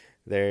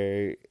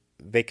 they're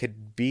they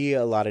could be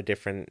a lot of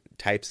different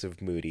types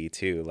of moody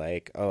too.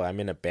 Like, oh, I'm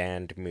in a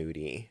band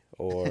moody,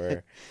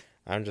 or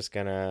I'm just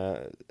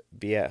gonna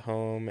be at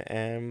home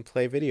and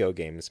play video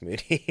games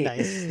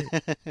Nice. moody.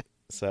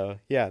 So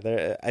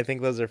yeah, I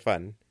think those are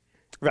fun.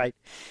 Right.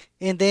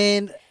 And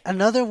then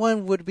another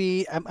one would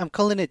be I'm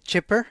calling it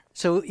Chipper.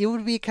 So it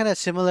would be kind of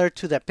similar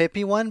to the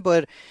Peppy one,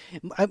 but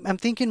I'm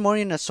thinking more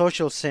in a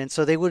social sense.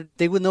 So they would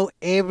know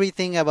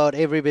everything about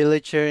every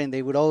villager, and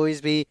they would always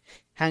be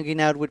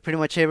hanging out with pretty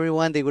much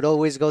everyone. They would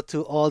always go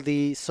to all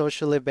the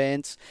social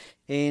events,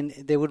 and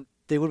they would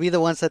be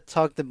the ones that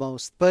talk the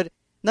most, but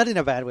not in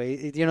a bad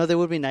way. They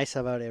would be nice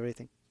about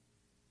everything.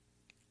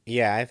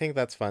 Yeah, I think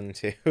that's fun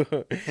too.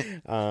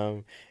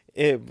 um,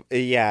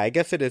 yeah, I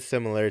guess it is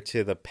similar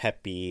to the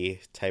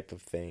peppy type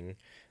of thing.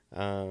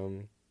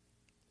 Um,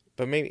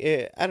 but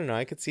maybe I don't know.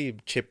 I could see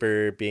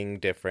Chipper being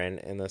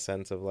different in the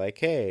sense of like,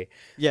 hey,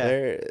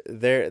 Yeah.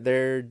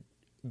 they're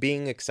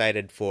being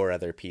excited for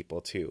other people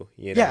too.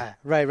 You know? Yeah,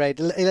 right, right.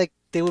 Like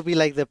they would be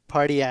like the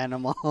party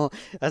animal,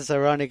 as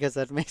ironic as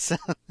that may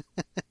sound.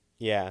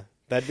 Yeah,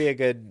 that'd be a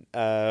good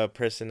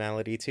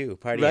personality too,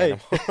 party Right.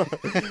 animal,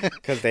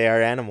 because they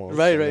are animals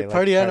Right, and they right. like to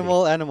Party party.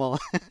 animal, animal.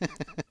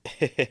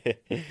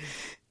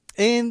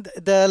 And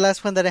the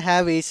last one that I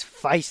have is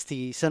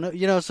feisty.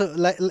 So so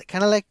like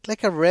kind of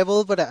like a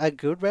rebel, but a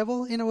good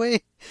rebel in a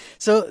way.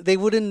 So they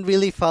wouldn't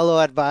really follow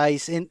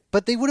advice, and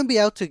but they wouldn't be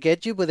out to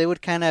get you, but they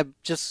would kind of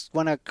just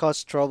want to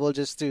cause trouble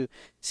just to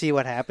see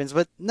what happens,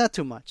 but not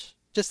too much,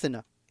 just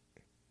enough.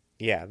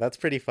 Yeah, that's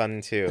pretty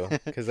fun too,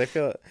 because I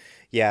feel,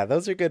 yeah,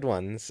 those are good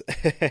ones.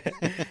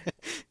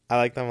 I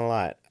like them a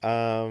lot.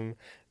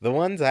 The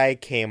ones I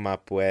came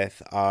up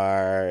with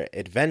are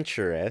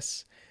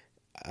adventurous.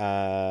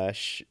 I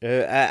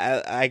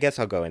guess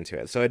I'll go into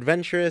it. So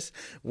adventurous.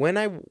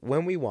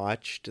 When we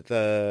watched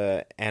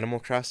the Animal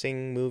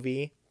Crossing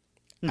movie,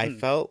 I Mhm.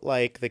 felt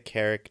like the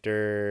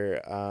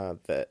character,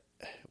 that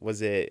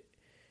was it,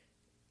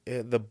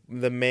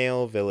 the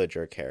male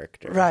villager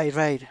character. Right,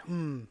 right.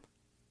 Hmm.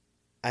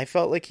 I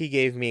felt like he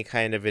gave me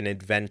kind of an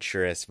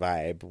adventurous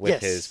vibe with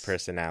his Yes,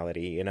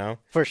 personality, you know?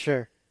 for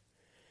sure.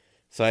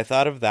 So I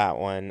thought of that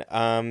one.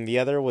 The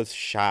other was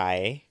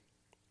shy,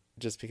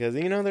 just because,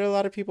 there are a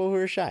lot of people who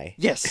are shy.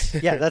 Yes,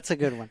 yeah, that's a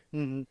good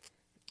one.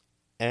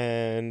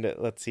 And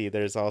let's see,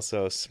 there's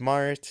also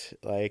smart.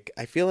 Like,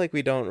 I feel like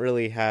we don't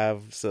really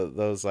have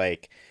those,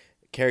 like,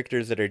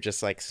 characters that are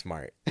just, like,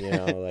 smart,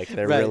 Like,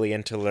 they're Right. really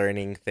into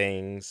learning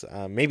things.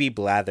 Maybe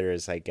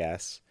Blathers, I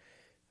guess.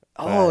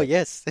 Oh, But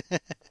yes,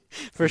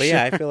 for But sure.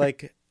 yeah, I feel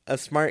like a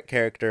smart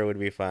character would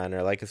be fun,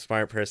 or like a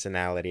smart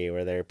personality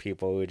where there are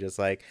people who just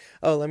like,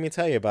 oh, let me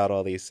tell you about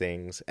all these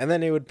things. And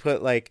then it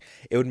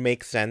would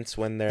make sense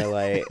when they're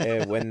like,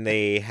 when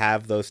they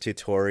have those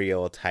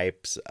tutorial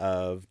types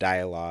of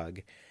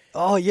dialogue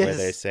Oh, where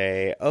they yes.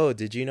 say, oh,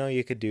 did you know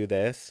you could do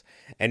this?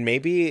 And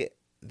maybe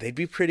they'd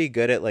be pretty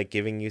good at like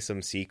giving you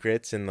some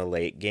secrets in the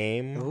late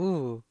game.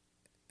 Ooh,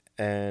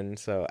 And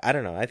so I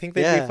don't know. I think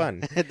they'd be yeah.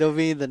 fun. Don't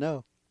be in the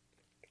know.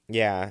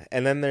 Yeah,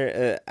 and then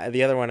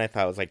the other one I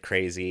thought was like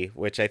crazy,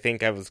 which I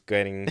think I was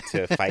getting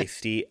to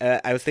feisty.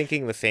 I was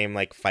thinking the same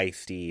like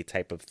feisty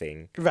type of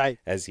thing Right.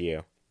 as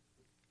you.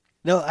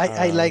 No,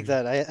 I like Um,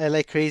 that. I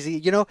like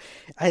crazy.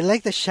 I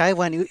like the shy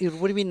one. It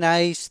would be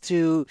nice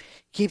to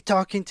keep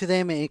talking to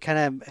them and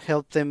kind of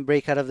help them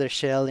break out of their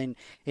shell and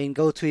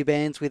go to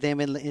events with them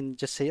and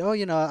just say, oh,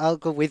 I'll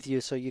go with you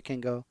so you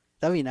can go.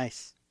 That'd be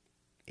nice.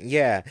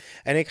 yeah,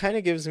 and it kind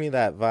of gives me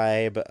that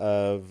vibe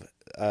of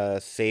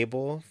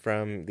Sable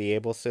from the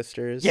Able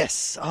sisters.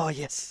 Yes. Oh,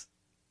 yes.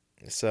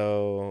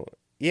 So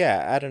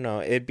yeah, I don't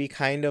know. It'd be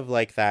kind of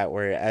like that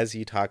where as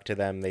you talk to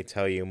them, they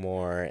tell you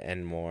more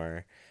and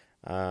more.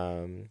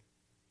 Um,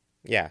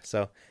 yeah,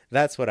 so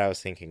that's what I was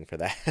thinking for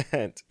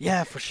that.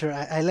 Yeah, for sure.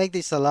 I like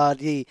this a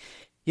lot.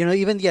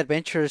 Even the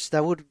adventures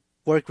that would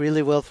work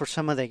really well for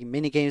some of the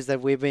mini games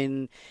that we've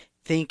been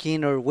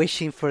thinking or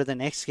wishing for the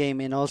next game,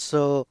 and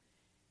also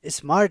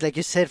smart, like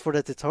you said, for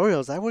the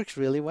tutorials. That works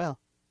really well.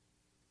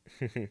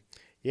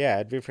 Yeah,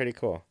 it'd be pretty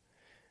cool.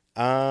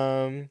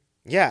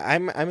 Yeah,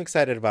 I'm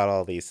excited about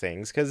all these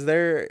things because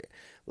they're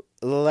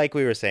like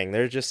we were saying,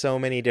 there's just so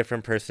many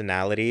different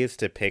personalities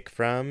to pick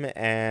from,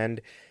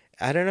 and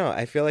I don't know.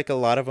 I feel like a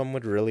lot of them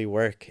would really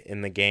work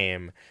in the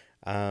game.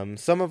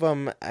 Some of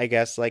them, I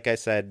guess, like I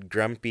said,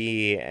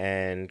 grumpy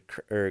and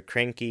or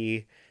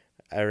cranky,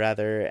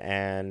 rather,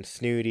 and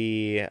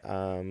snooty.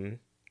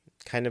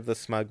 Kind of the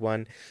smug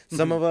one.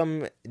 Some Hmm. of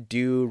them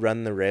do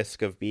run the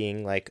risk of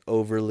being like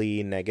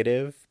overly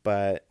negative,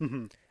 but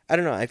Hmm. I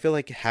don't know. I feel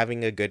like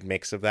having a good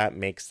mix of that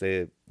makes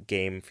the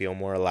game feel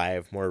more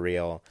alive, more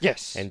real,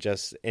 Yes. and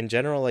just in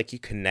general, like you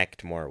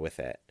connect more with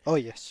it. Oh,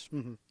 yes.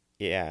 Hmm.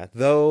 Yeah.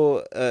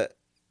 Though,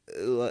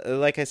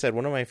 like I said,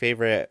 one of my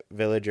favorite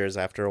villagers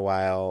after a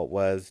while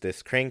was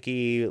this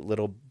cranky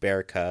little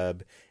bear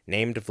cub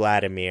named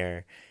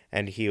Vladimir,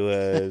 and he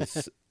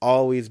was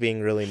always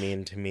being really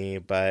mean to me,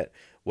 but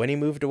when he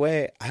moved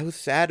away, I was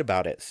sad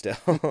about it still.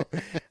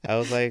 I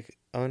was like,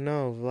 oh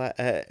no,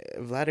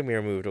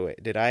 Vladimir moved away.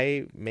 Did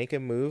I make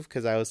him move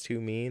because I was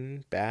too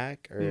mean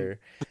back? Mm. Or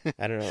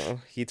I don't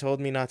know. He told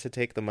me not to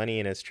take the money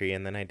in his tree,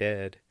 and then I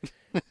did.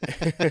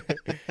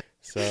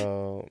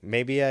 So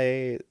maybe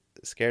I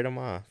scared him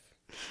off.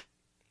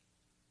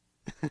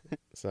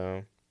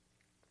 So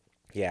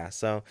yeah,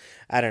 so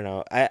I don't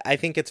know. I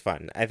think it's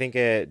fun. I think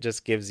it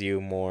just gives you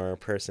more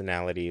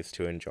personalities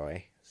to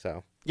enjoy.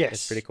 So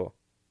it's pretty Yes. cool.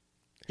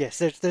 Yes,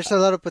 there's a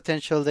lot of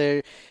potential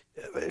there,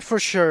 for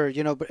sure.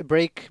 You know,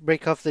 break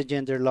off the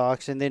gender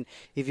locks, and then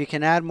if you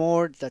can add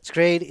more, that's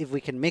great. If we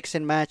can mix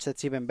and match,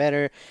 that's even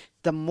better.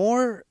 The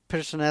more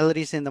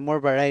personalities and the more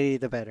variety,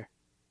 the better.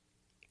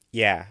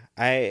 Yeah,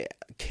 I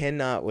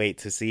cannot wait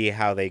to see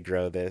how they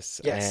grow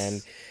this,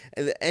 Yes.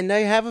 and I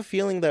have a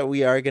feeling that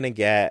we are gonna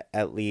get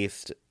at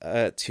least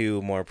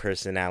two more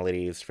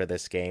personalities for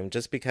this game,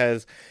 just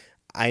because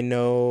I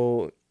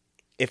know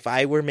if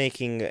I were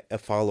making a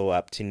follow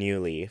up to New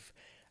Leaf,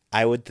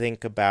 I would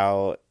think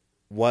about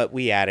what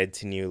we added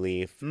to New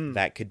Leaf Mm.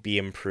 that could be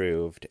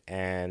improved.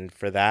 And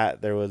for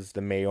that, there was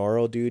the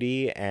mayoral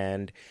duty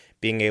and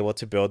being able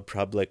to build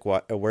public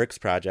works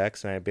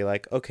projects. And I'd be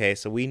like, okay,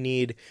 so we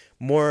need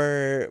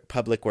more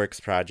public works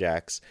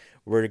projects.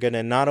 We're going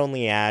to not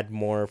only add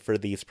more for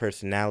these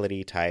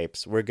personality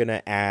types, we're going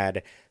to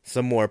add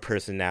some more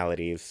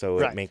personalities. So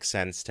it Right. makes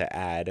sense to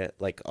add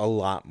like a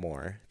lot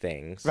more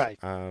things. Right.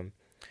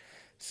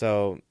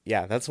 So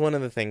yeah, that's one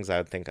of the things I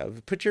would think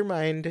of. Put your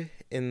mind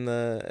in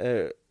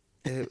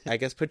I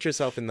guess put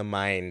yourself in the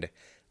mind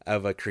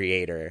of a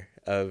creator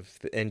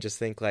and just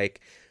think like,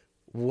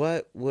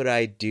 what would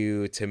I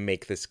do to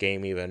make this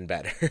game even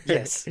better?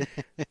 Yes.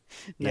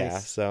 Yeah.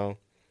 Nice. So,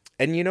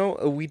 and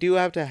we do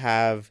have to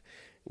have.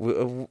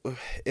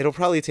 It'll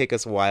probably take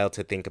us a while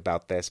to think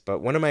about this, but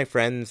one of my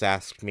friends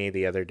asked me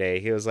the other day.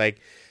 He was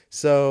like,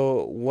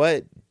 "So,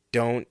 what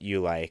don't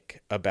you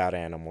like about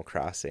Animal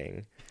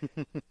Crossing?"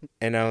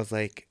 And I was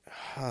like,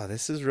 oh,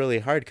 this is really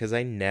hard because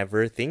I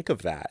never think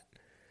of that.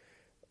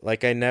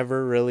 Like, I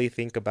never really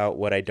think about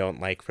what I don't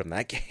like from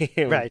that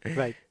game. Right.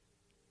 Right.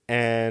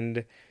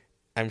 And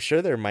I'm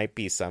sure there might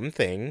be some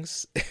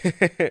things,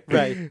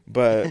 Right.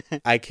 but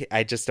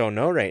I just don't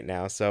know right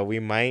now. So we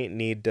might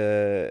need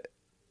to,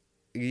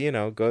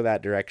 go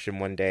that direction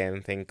one day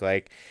and think,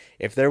 like,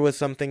 if there was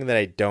something that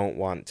I don't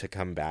want to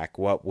come back,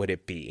 what would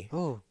it be?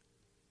 Oh,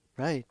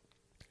 right.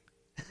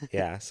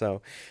 Yeah,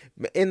 so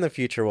in the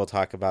future we'll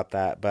talk about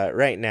that, but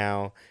right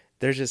now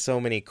there's just so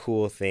many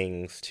cool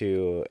things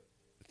to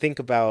think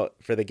about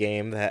for the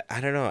game that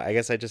I don't know. I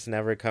guess I just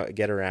never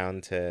get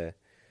around to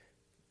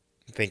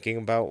thinking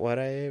about what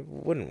I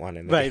wouldn't want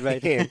in the Right.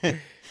 Right. game.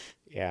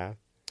 Yeah.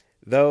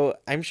 Though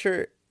I'm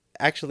sure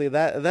actually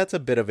that's a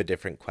bit of a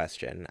different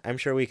question. I'm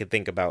sure we could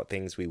think about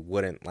things we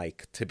wouldn't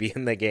like to be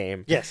in the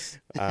game. Yes.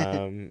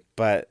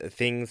 But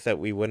things that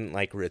we wouldn't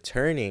like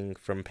returning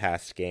from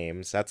past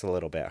games, that's a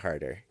little bit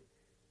harder.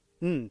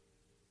 Mm.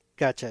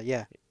 Gotcha.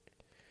 Yeah.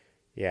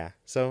 Yeah.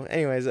 So,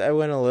 anyways, I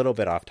went a little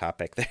bit off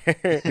topic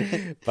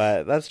there,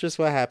 but that's just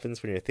what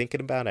happens when you're thinking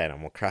about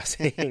Animal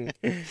Crossing.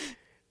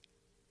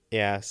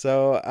 Yeah.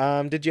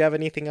 So, did you have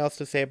anything else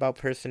to say about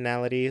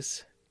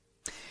personalities?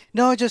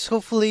 No, just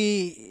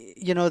hopefully,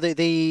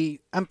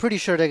 I'm pretty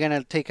sure they're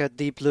gonna take a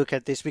deep look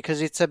at this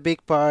because it's a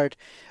big part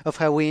of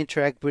how we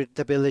interact with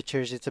the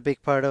villagers. It's a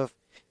big part of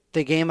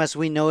the game as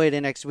we know it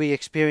and as we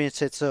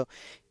experience it. So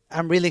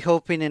I'm really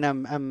hoping and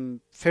I'm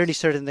fairly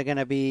certain they're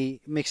gonna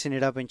be mixing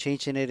it up and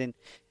changing it, and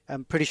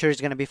I'm pretty sure it's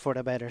gonna be for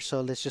the better.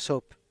 So let's just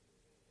hope.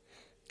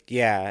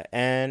 Yeah,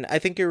 and I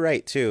think you're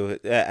right too.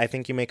 I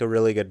think you make a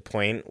really good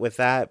point with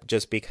that,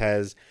 just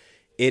because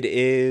it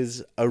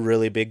is a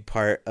really big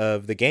part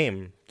of the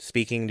game,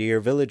 speaking to your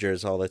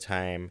villagers all the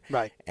time.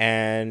 Right.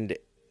 And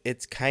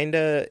it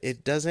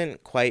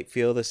doesn't quite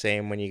feel the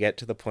same when you get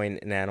to the point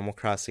in Animal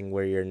Crossing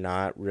where you're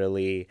not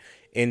really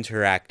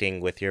interacting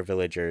with your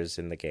villagers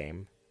in the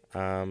game.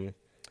 Um,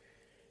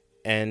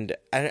 and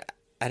I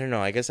don't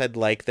know, I guess I'd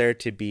like there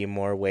to be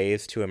more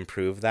ways to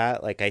improve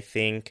that. Like, I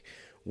think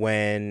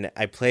when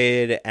I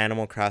played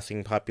Animal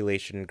Crossing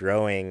Population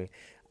Growing,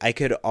 I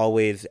could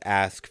always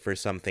ask for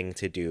something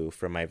to do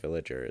from my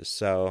villagers.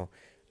 So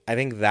I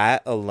think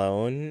that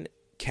alone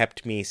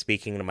kept me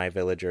speaking to my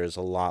villagers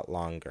a lot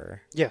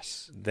longer.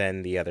 Yes.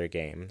 Than the other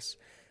games.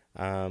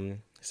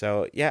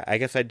 So yeah, I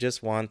guess I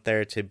just want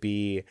there to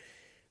be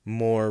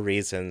more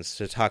reasons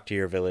to talk to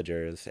your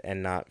villagers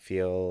and not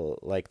feel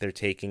like they're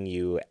taking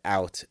you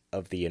out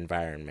of the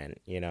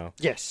environment, you know?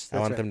 Yes, I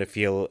want them to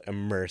feel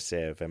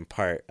immersive and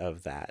part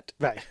of that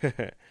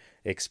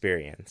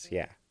experience.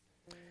 Yeah.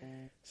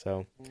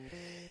 So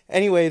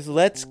anyways,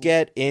 let's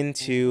get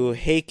into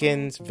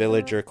Haken's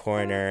Villager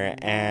Corner.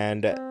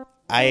 And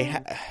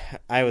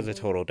I was a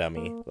total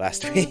dummy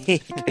last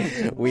week.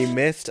 We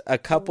missed a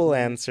couple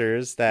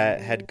answers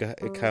that had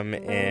come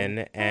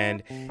in,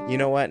 and you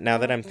know what? Now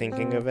that I'm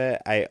thinking of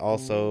it, I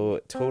also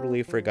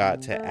totally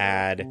forgot to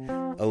add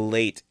a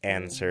late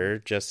answer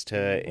just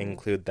to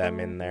include them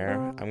in there.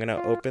 I'm going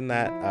to open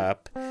that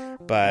up,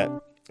 but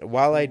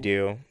while I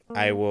do,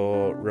 I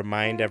will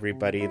remind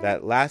everybody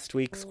that last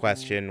week's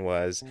question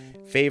was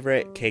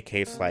favorite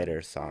KK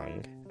Slider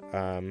song.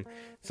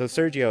 So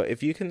Sergio,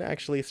 if you can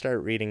actually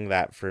start reading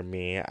that for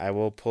me, I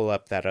will pull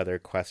up that other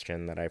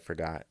question that I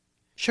forgot.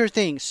 Sure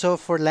thing. So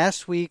for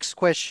last week's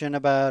question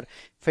about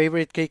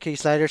favorite KK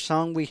Slider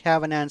song, we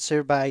have an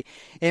answer by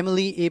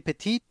Emily E.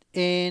 Petit,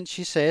 and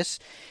she says,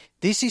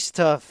 "This is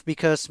tough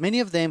because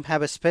many of them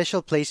have a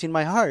special place in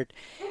my heart.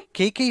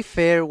 KK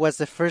Fair was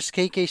the first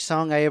KK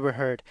song I ever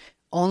heard.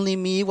 Only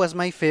Me was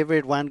my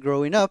favorite one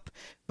growing up,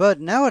 but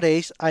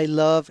nowadays I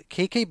love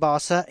KK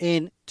Bossa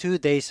and 2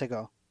 Days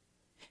Ago."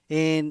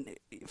 And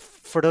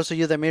for those of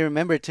you that may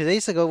remember, 2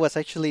 days ago was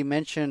actually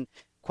mentioned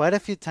quite a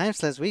few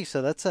times last week,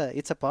 so it's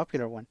a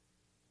popular one.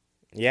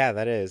 Yeah,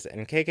 that is.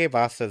 And KK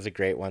Bossa is a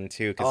great one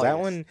too, because that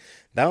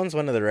one's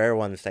one of the rare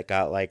ones that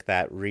got like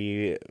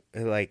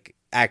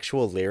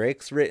actual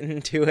lyrics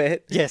written to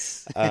it.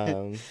 Yes.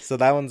 So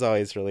that one's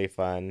always really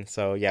fun.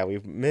 So yeah, we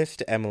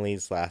missed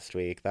Emily's last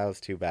week. That was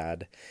too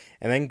bad.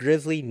 And then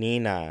Grizzly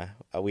Nina,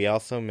 we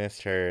also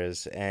missed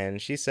hers, and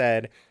she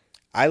said,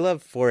 "I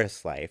love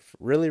Forest Life.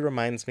 Really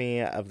reminds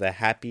me of the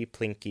happy,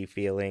 plinky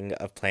feeling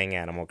of playing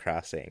Animal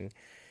Crossing."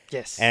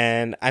 Yes.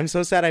 And I'm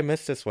so sad I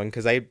missed this one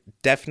because I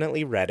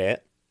definitely read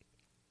it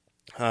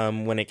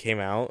when it came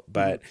out,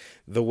 but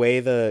the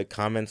way the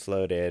comments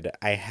loaded,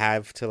 I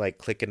have to like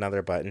click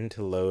another button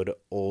to load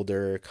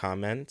older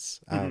comments.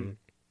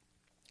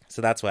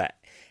 So that's what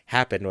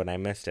happened when I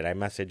missed it. I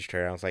messaged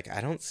her. I was like,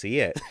 "I don't see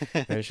it."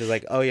 And she was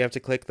like, "Oh, you have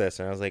to click this."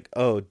 And I was like,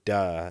 "Oh,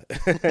 duh."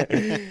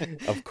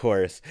 Of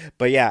course.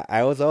 But yeah,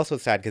 I was also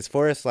sad because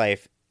Forest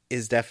Life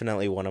is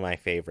definitely one of my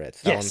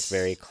favorites. That one's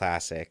very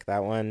classic.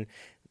 That one,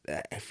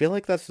 I feel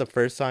like that's the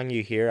first song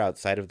you hear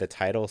outside of the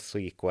title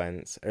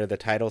sequence or the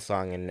title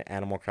song in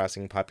Animal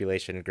Crossing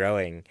Population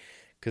Growing,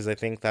 because I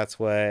think that's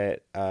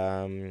what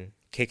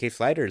KK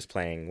Slider is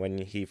playing when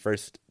he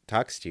first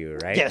talks to you,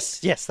 right?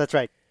 Yes, that's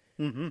right.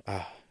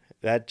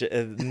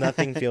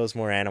 Nothing feels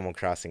more Animal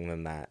Crossing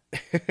than that.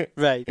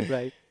 Right.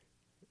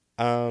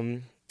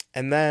 And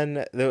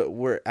then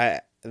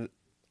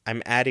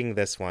I'm adding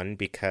this one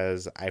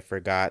because I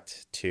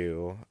forgot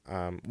to.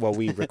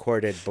 We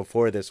recorded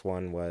before this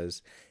one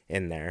was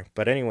in there.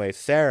 But anyway,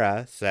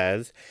 Sarah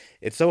says,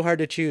 "It's so hard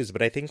to choose,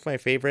 but I think my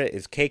favorite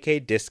is KK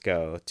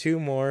Disco. 2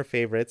 more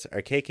favorites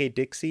are KK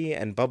Dixie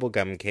and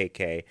Bubblegum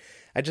KK.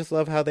 I just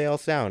love how they all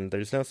sound.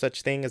 There's no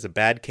such thing as a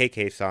bad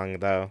KK song,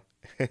 though."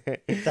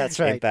 That's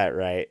right. Ain't that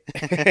right?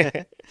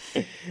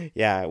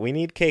 Yeah, we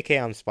need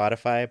KK on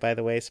Spotify, by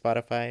the way,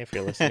 Spotify, if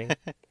you're listening.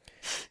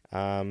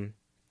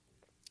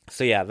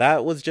 So yeah,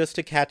 that was just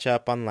to catch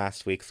up on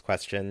last week's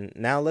question.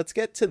 Now let's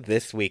get to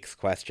this week's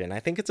question.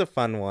 I think it's a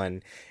fun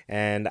one,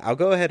 and I'll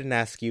go ahead and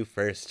ask you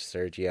first,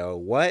 Sergio.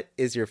 What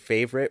is your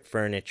favorite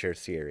furniture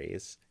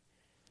series?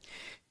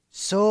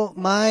 So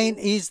mine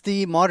is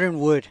the modern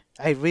wood.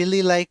 I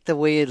really like the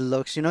way it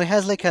looks. You know, it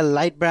has like a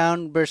light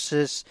brown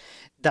versus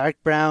dark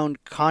brown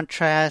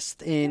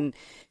contrast in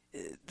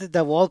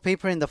the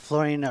wallpaper and the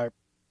flooring are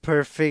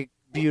perfect,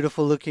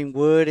 beautiful looking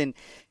wood. And,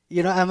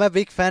 you know, I'm a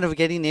big fan of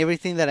getting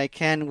everything that I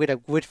can with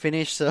a wood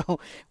finish. So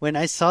when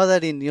I saw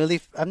that in New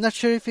Leaf, I'm not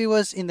sure if it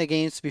was in the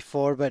games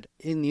before, but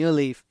in New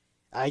Leaf,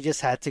 I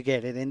just had to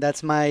get it. And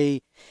that's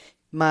my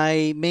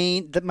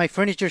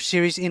furniture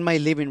series in my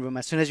living room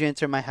as soon as you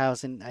enter my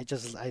house, and I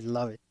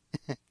love it.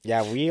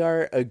 Yeah, we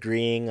are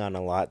agreeing on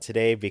a lot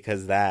today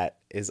because that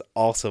is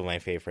also my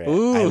favorite.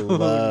 Ooh, I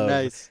love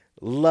nice.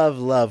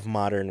 love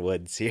Modern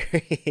Wood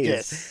series.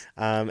 Yes.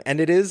 And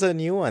it is a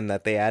new one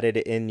that they added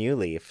in New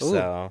Leaf. Ooh.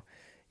 So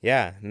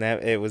yeah,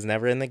 it was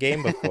never in the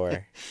game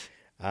before.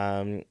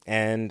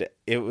 And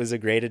it was a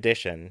great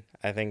addition.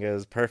 I think it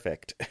was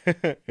perfect.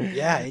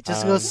 Yeah, it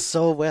just goes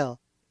so well.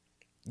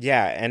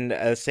 Yeah,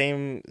 and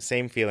same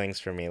feelings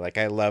for me. Like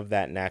I love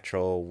that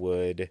natural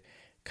wood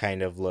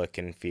kind of look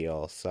and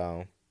feel.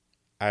 So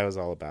I was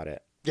all about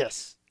it.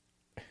 Yes.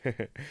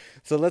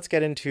 So let's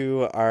get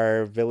into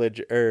our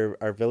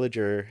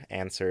villager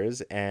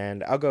answers,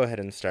 and I'll go ahead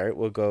and start.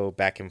 We'll go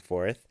back and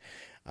forth.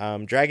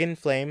 Dragon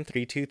Flame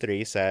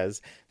 323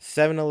 says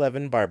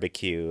 7-Eleven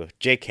barbecue.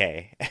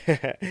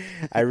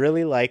 JK. I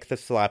really like the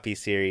sloppy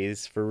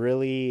series for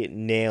really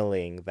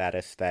nailing that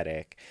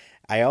aesthetic.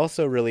 I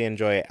also really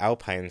enjoy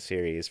Alpine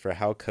series for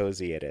how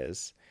cozy it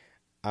is.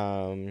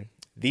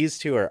 These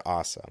two are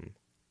awesome.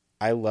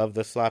 I love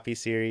the Sloppy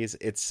series.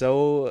 It's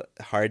so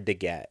hard to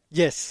get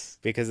Yes.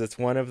 because it's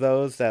one of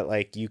those that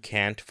like you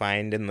can't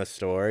find in the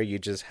store. You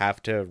just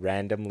have to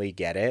randomly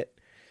get it.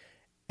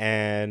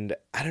 And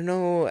I don't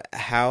know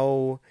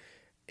how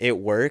it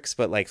works,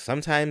 but like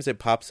sometimes it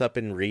pops up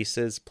in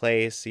Reese's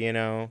place, you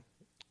know.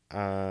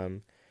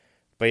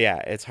 But yeah,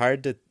 it's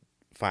hard to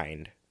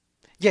find.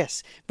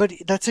 Yes, but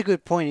that's a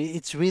good point.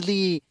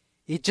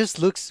 It just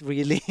looks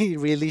really,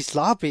 really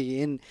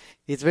sloppy, and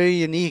it's very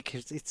unique.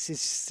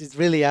 It's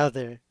really out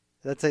there.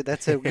 That's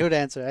a good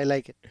answer. I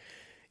like it.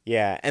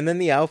 Yeah, and then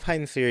the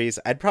Alpine series,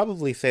 I'd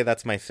probably say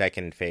that's my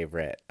second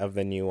favorite of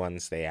the new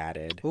ones they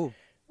added. Ooh,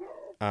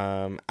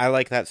 I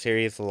like that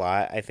series a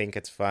lot. I think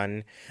it's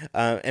fun.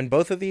 And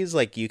both of these,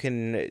 like, you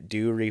can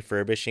do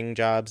refurbishing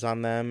jobs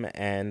on them,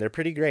 and they're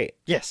pretty great.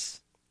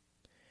 yes,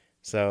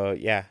 So,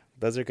 yeah,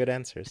 those are good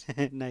answers.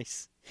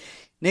 nice.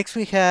 Next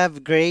we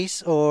have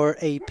Grace or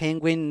a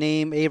penguin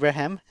named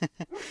Abraham,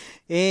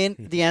 and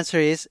the answer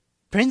is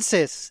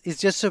Princess. It's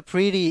just so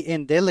pretty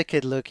and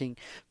delicate looking.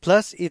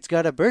 Plus, it's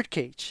got a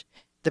birdcage.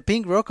 The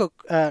Pink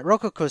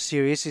Rococo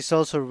series is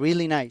also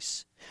really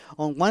nice.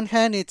 On one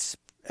hand, it's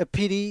a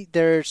pity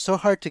they're so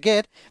hard to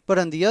get, but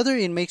on the other,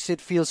 it makes it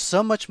feel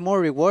so much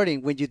more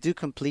rewarding when you do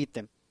complete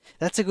them.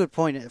 That's a good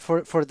point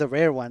for the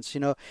rare ones.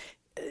 You know,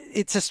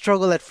 it's a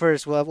struggle at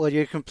first while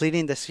you're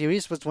completing the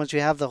series, but once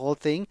you have the whole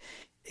thing,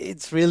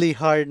 it's really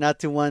hard not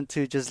to want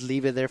to just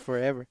leave it there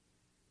forever.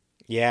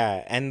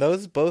 Yeah, and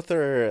those both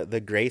are the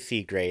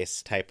Gracie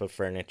Grace type of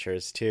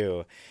furnitures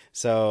too.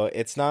 So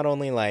it's not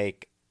only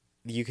like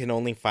you can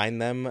only find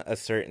them a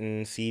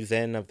certain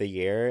season of the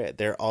year,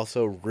 they're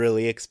also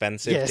really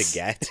expensive to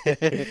Yes.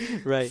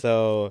 get. Right.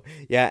 So,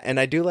 yeah, and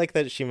I do like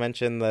that she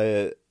mentioned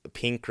the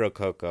pink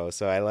rococo.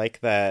 So I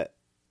like that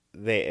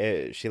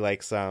she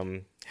likes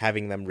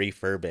having them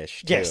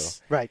refurbished too.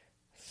 Yes. Right.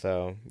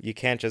 So you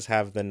can't just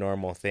have the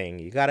normal thing.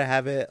 You got to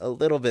have it a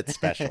little bit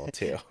special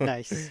too.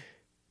 Nice.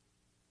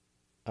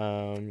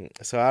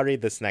 So I'll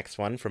read this next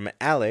one from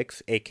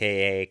Alex,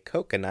 aka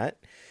Coconut.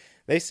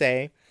 They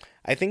say,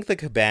 I think the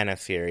Cabana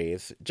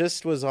series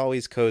just was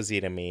always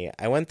cozy to me.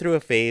 I went through a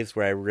phase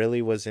where I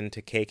really was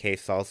into KK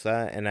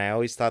Salsa, and I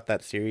always thought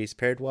that series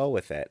paired well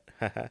with it.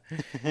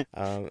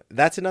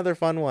 That's another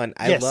fun one.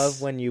 I Yes.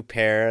 love when you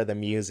pair the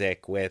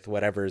music with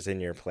whatever's in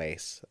your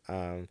place.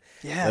 Yeah.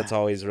 That's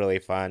always really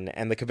fun.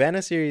 And the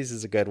Cabana series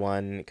is a good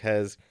one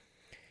because,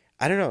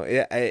 I don't know,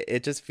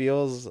 it just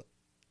feels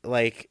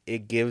like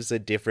it gives a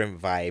different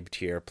vibe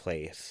to your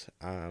place.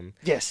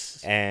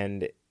 Yes.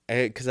 And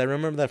because I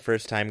remember the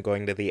first time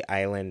going to the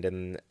island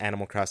and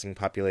Animal Crossing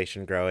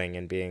population growing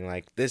and being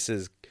like, this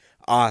is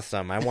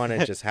awesome. I want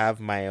to just have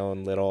my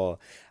own little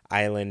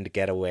island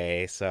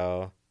getaway.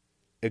 So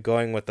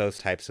going with those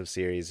types of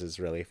series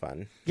is really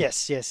fun.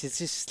 Yes. Yes. It's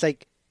just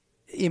like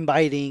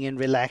inviting and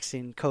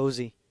relaxing,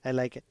 cozy. I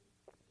like it.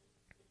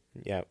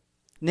 Yep.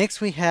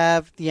 Next, we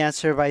have the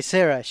answer by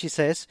Sarah. She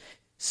says,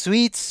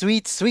 Sweets,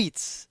 sweets,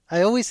 sweets.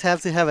 I always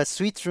have to have a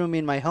sweets room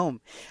in my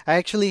home. I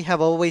actually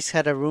have always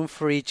had a room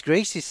for each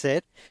Gracie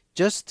set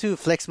just to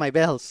flex my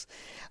bells.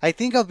 I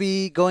think I'll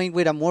be going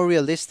with a more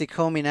realistic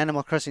home in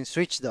Animal Crossing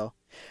Switch though.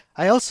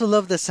 I also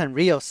love the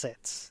Sanrio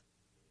sets.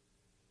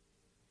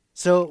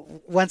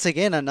 So, once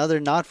again,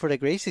 another nod for the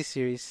Gracie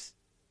series.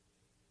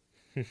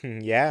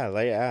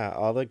 Yeah,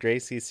 all the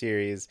Gracie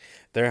series,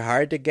 they're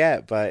hard to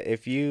get, but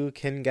if you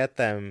can get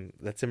them,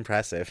 that's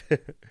impressive.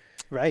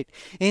 Right.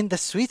 And the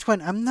sweets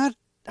one, I'm not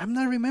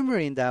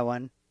remembering that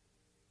one.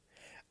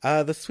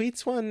 The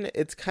sweets one,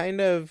 it's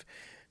kind of,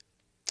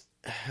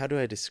 how do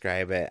I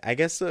describe it? I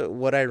guess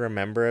what I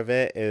remember of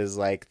it is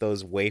like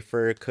those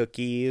wafer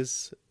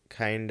cookies,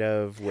 kind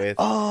of with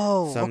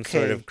Oh, some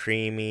sort okay. of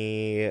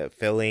creamy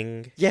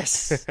filling.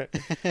 Yes.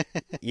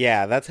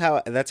 Yeah, that's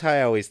how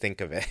I always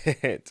think of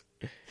it.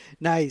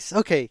 Nice.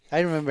 Okay,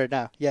 I remember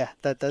now. Yeah,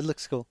 that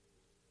looks cool.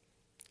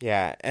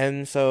 Yeah,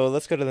 and so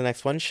let's go to the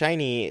next one.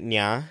 Shiny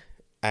Nya.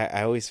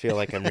 I always feel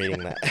like I'm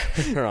reading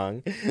that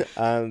wrong.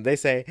 They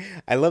say,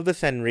 I love the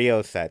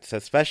Sanrio sets,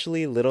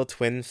 especially Little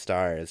Twin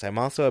Stars. I'm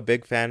also a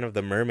big fan of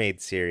the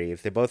Mermaid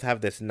series. They both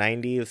have this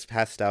 90s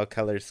pastel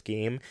color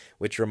scheme,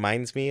 which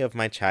reminds me of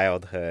my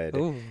childhood.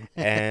 Ooh.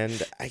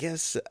 And I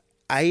guess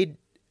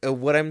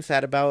what I'm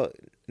sad about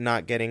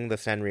not getting the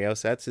Sanrio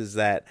sets is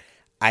that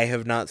I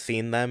have not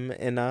seen them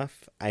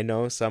enough. I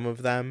know some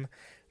of them,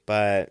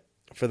 but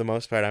for the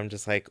most part, I'm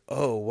just like,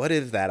 oh, what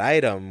is that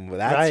item?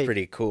 That's Right.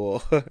 pretty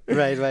cool.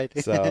 Right, right.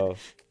 So,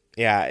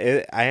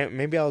 yeah,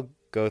 maybe I'll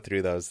go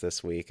through those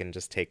this week and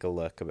just take a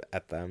look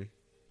at them.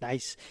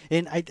 Nice.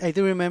 And I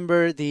do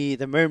remember the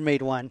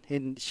mermaid one,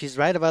 and she's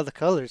right about the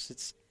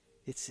colors.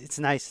 It's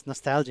nice,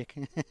 nostalgic.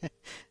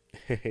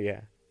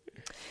 Yeah.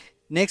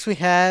 Next we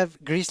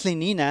have Grizzly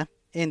Nina,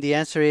 and the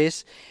answer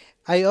is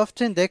I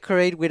often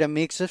decorate with a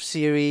mix of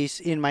series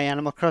in my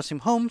Animal Crossing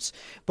homes,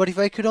 but if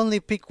I could only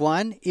pick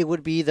one, it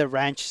would be the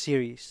Ranch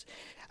series.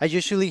 I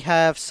usually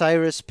have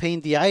Cyrus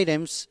paint the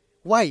items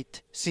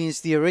white, since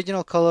the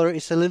original color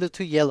is a little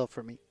too yellow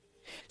for me.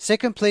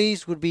 Second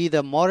place would be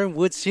the Modern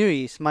Wood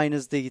series,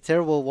 minus the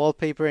terrible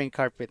wallpaper and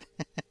carpet.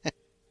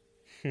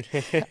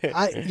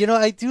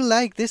 I do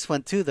like this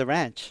one too, the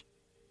ranch.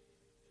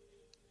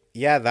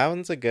 Yeah, that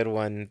one's a good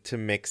one to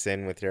mix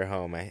in with your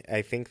home.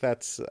 I think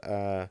that's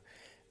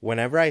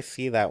whenever I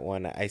see that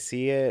one, I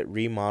see it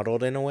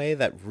remodeled in a way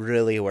that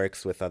really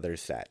works with other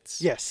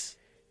sets. Yes.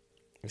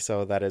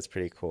 So that is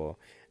pretty cool.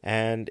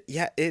 And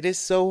yeah, it is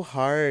so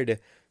hard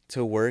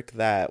to work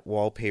that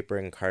wallpaper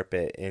and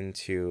carpet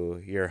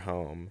into your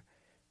home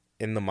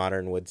in the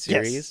Modern Wood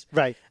series. Yes,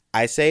 right.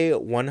 I say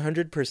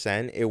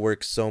 100% it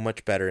works so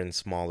much better in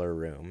smaller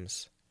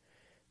rooms.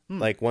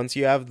 Like once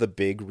you have the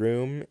big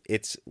room,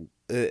 it's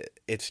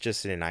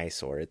just an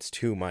eyesore. It's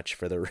too much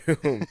for the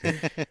room.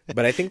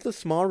 But I think the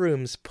small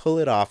rooms pull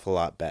it off a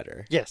lot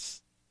better.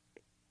 Yes.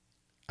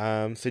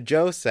 So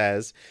Joe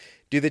says,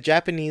 do the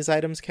Japanese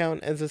items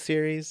count as a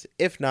series?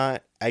 If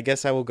not, I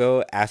guess I will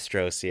go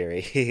Astro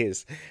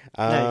series.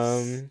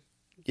 Nice.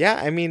 Yeah,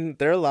 I mean,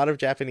 there are a lot of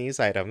Japanese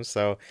items,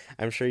 so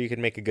I'm sure you could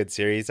make a good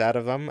series out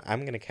of them.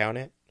 I'm going to count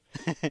it.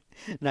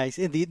 Nice.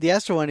 And the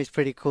Astro one is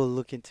pretty cool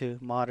looking too,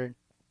 modern.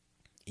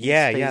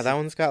 Yeah, Spacey. that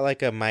one's got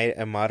like a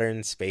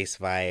modern space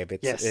vibe.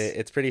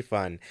 It's pretty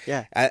fun.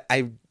 Yeah.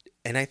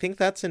 I think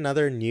that's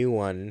another new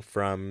one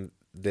from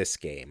this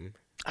game.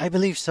 I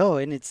believe so,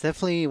 and it's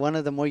definitely one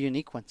of the more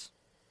unique ones.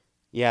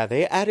 Yeah,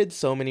 they added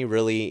so many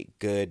really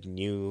good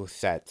new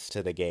sets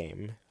to the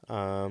game,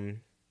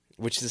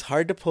 which is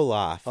hard to pull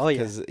off. Oh,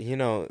 yeah. Because,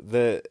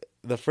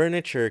 the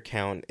furniture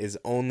count is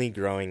only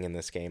growing in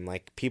this game.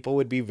 Like, people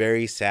would be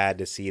very sad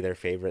to see their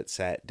favorite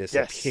set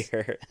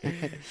disappear.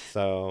 Yes.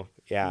 So,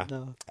 yeah.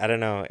 No. I don't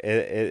know.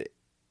 It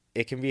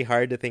can be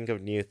hard to think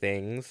of new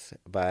things,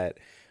 but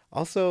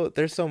also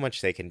there's so much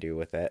they can do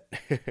with it.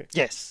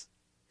 Yes.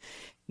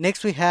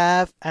 Next we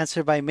have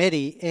answer by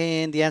Medi,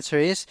 and the answer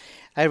is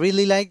I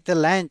really like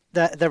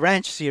the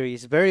ranch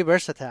series. Very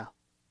versatile.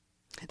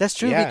 That's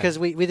true because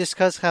we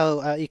discussed how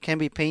it can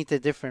be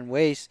painted different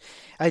ways.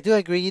 I do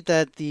agree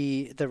that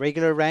the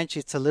regular ranch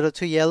it's a little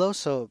too yellow,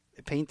 so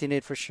painting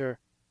it for sure.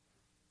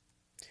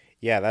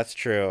 Yeah, that's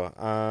true.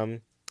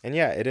 And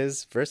yeah, it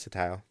is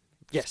versatile.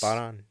 Yes. Spot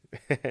on.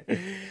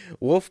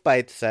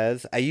 Wolfbite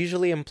says, I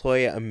usually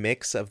employ a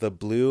mix of the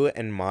blue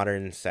and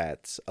modern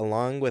sets,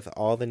 along with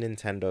all the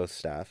Nintendo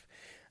stuff.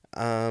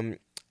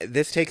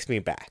 This takes me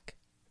back,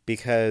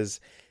 because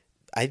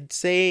I'd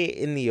say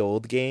in the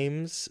old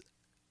games,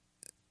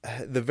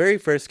 the very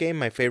first game,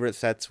 my favorite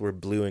sets were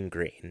blue and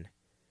green.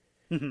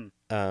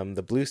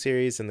 The blue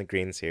series and the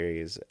green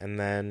series. And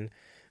then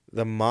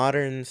the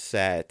modern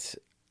set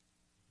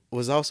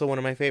was also one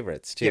of my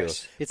favorites too.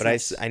 Yes, but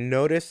nice. I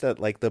noticed that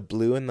like the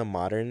blue and the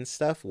modern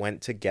stuff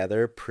went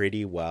together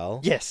pretty well.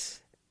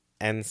 Yes.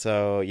 And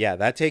so yeah,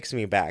 that takes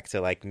me back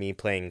to like me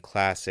playing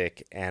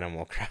classic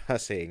Animal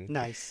Crossing.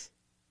 Nice.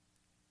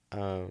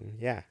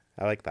 Yeah,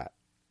 I like that.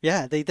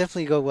 Yeah, they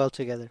definitely go well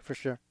together for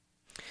sure.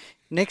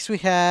 Next we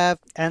have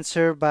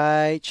answer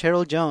by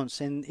Cheryl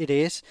Jones, and it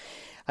is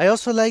I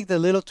also like the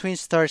Little Twin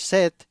Star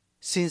set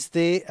since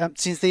they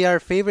are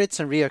favorites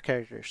and rare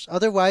characters.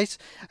 Otherwise,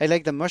 I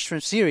like the Mushroom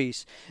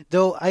series,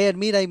 though I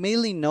admit I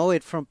mainly know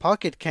it from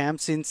Pocket Camp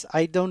since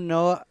I don't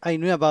know I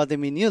knew about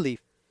them in New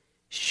Leaf.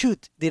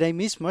 Shoot, did I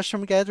miss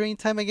Mushroom Gathering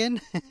time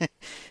again?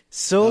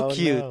 So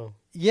cute. No.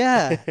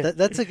 Yeah,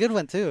 that's a good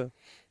one too.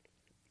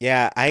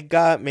 Yeah, I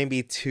got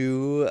maybe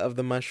 2 of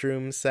the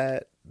mushroom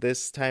set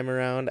this time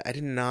around. I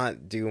did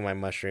not do my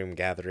mushroom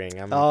gathering.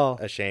 I'm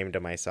ashamed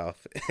of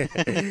myself.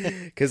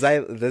 Because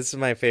this is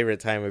my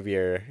favorite time of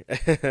year,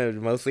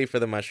 mostly for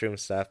the mushroom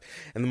stuff.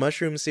 And the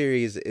mushroom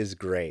series is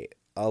great.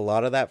 A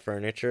lot of that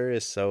furniture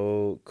is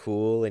so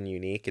cool and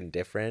unique and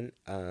different.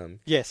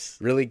 Yes.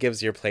 Really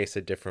gives your place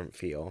a different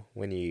feel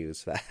when you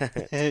use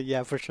that.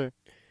 Yeah, for sure.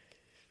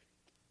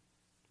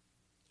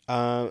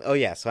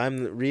 So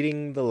I'm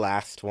reading the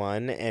last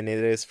one, and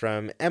it is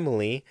from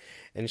Emily,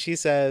 and she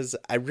says,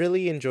 I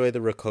really enjoy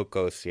the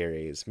Rococo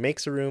series.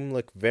 Makes a room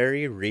look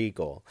very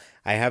regal.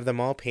 I have them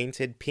all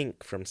painted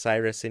pink from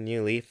Cyrus and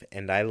New Leaf,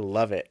 and I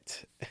love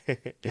it.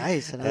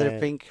 Nice, another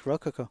pink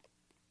Rococo.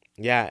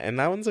 Yeah, and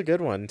that one's a good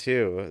one,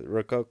 too.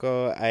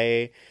 Rococo,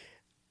 I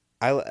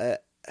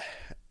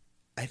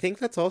think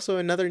that's also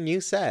another new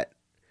set.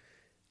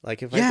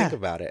 Like, if I think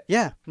about it.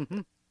 Yeah.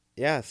 Mm-hmm.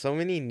 Yeah, so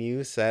many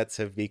new sets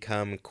have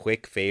become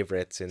quick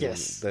favorites in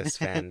Yes. this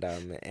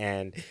fandom,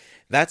 and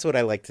that's what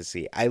I like to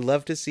see. I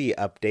love to see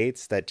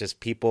updates that just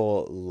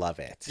people love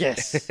it.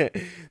 Yes.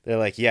 They're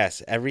like,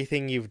 yes,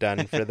 everything you've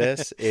done for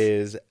this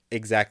is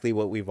exactly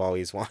what we've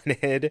always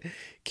wanted.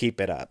 Keep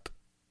it up.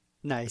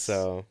 Nice.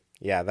 So,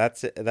 yeah,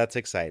 that's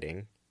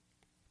exciting.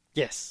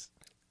 Yes.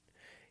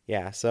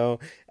 Yeah, so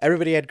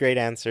everybody had great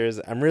answers.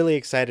 I'm really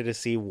excited to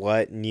see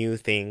what new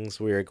things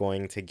we're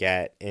going to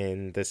get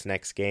in this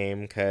next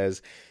game,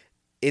 because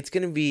it's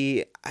going to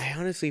be, I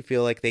honestly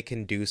feel like they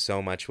can do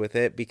so much with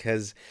it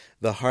because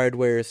the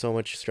hardware is so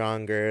much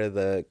stronger,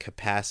 the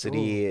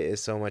capacity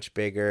is so much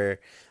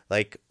bigger.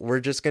 Like, we're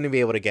just going to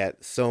be able to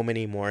get so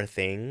many more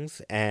things.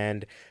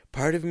 And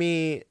part of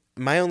me,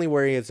 my only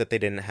worry is that they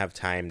didn't have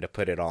time to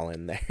put it all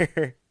in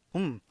there.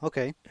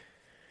 Okay.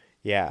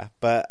 Yeah,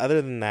 but other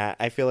than that,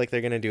 I feel like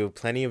they're going to do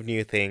plenty of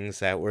new things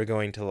that we're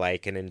going to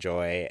like and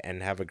enjoy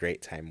and have a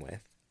great time with.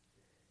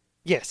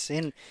 Yes,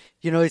 and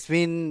it's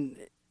been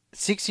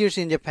 6 years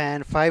in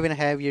Japan,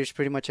 5.5 years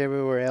pretty much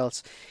everywhere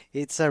else.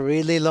 It's a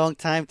really long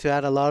time to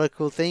add a lot of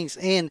cool things,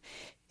 and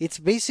it's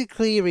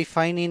basically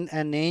refining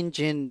an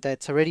engine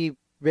that's already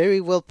very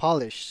well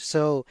polished.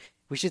 So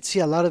we should see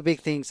a lot of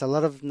big things, a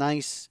lot of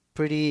nice,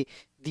 pretty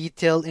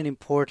detailed and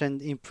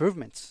important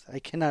improvements. I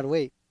cannot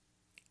wait.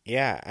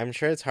 Yeah, I'm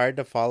sure it's hard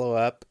to follow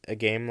up a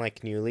game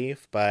like New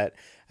Leaf, but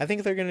I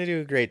think they're going to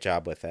do a great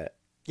job with it.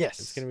 It's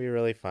Yes. going to be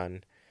really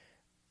fun.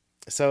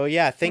 So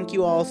yeah, thank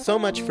you all so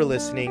much for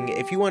listening.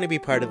 If you want to be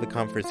part of the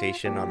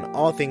conversation on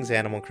all things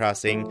Animal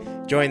Crossing,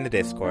 join the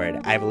Discord.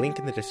 I have a link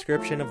in the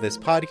description of this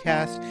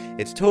podcast.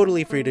 It's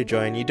totally free to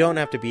join. You don't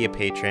have to be a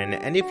patron.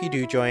 And if you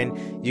do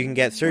join, you can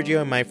get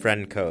Sergio and my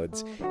friend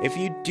codes. If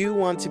you do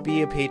want to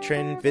be a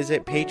patron,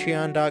 visit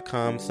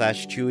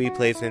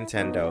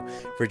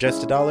patreon.com/ChewiePlaysNintendo. For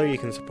just $1, you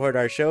can support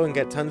our show and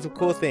get tons of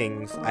cool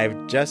things.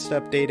 I've just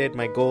updated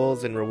my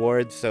goals and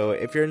rewards, so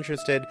if you're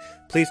interested,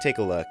 please take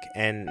a look.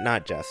 And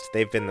not just,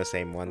 they've been the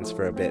same ones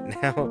for a bit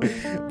now.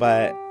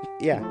 But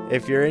yeah,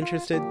 if you're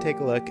interested, take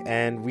a look.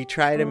 And we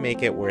try to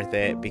make it worth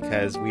it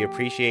because we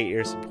appreciate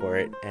your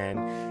support.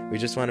 And we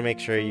just want to make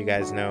sure you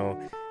guys know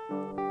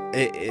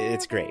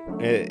it's great.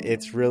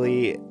 It's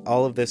really,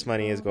 all of this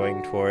money is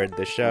going toward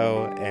the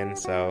show. And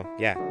so,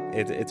 yeah,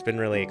 it's been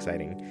really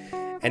exciting.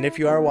 And if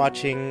you are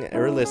watching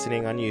or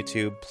listening on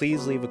YouTube,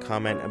 please leave a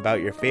comment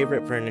about your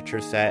favorite furniture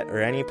set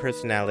or any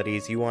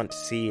personalities you want to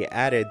see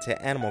added to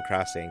Animal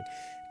Crossing.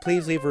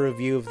 Please leave a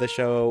review of the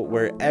show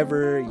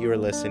wherever you're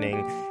listening.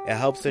 It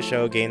helps the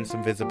show gain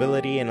some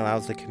visibility and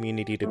allows the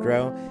community to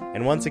grow.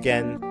 And once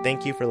again,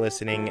 thank you for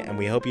listening, and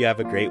we hope you have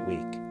a great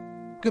week.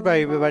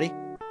 Goodbye, everybody.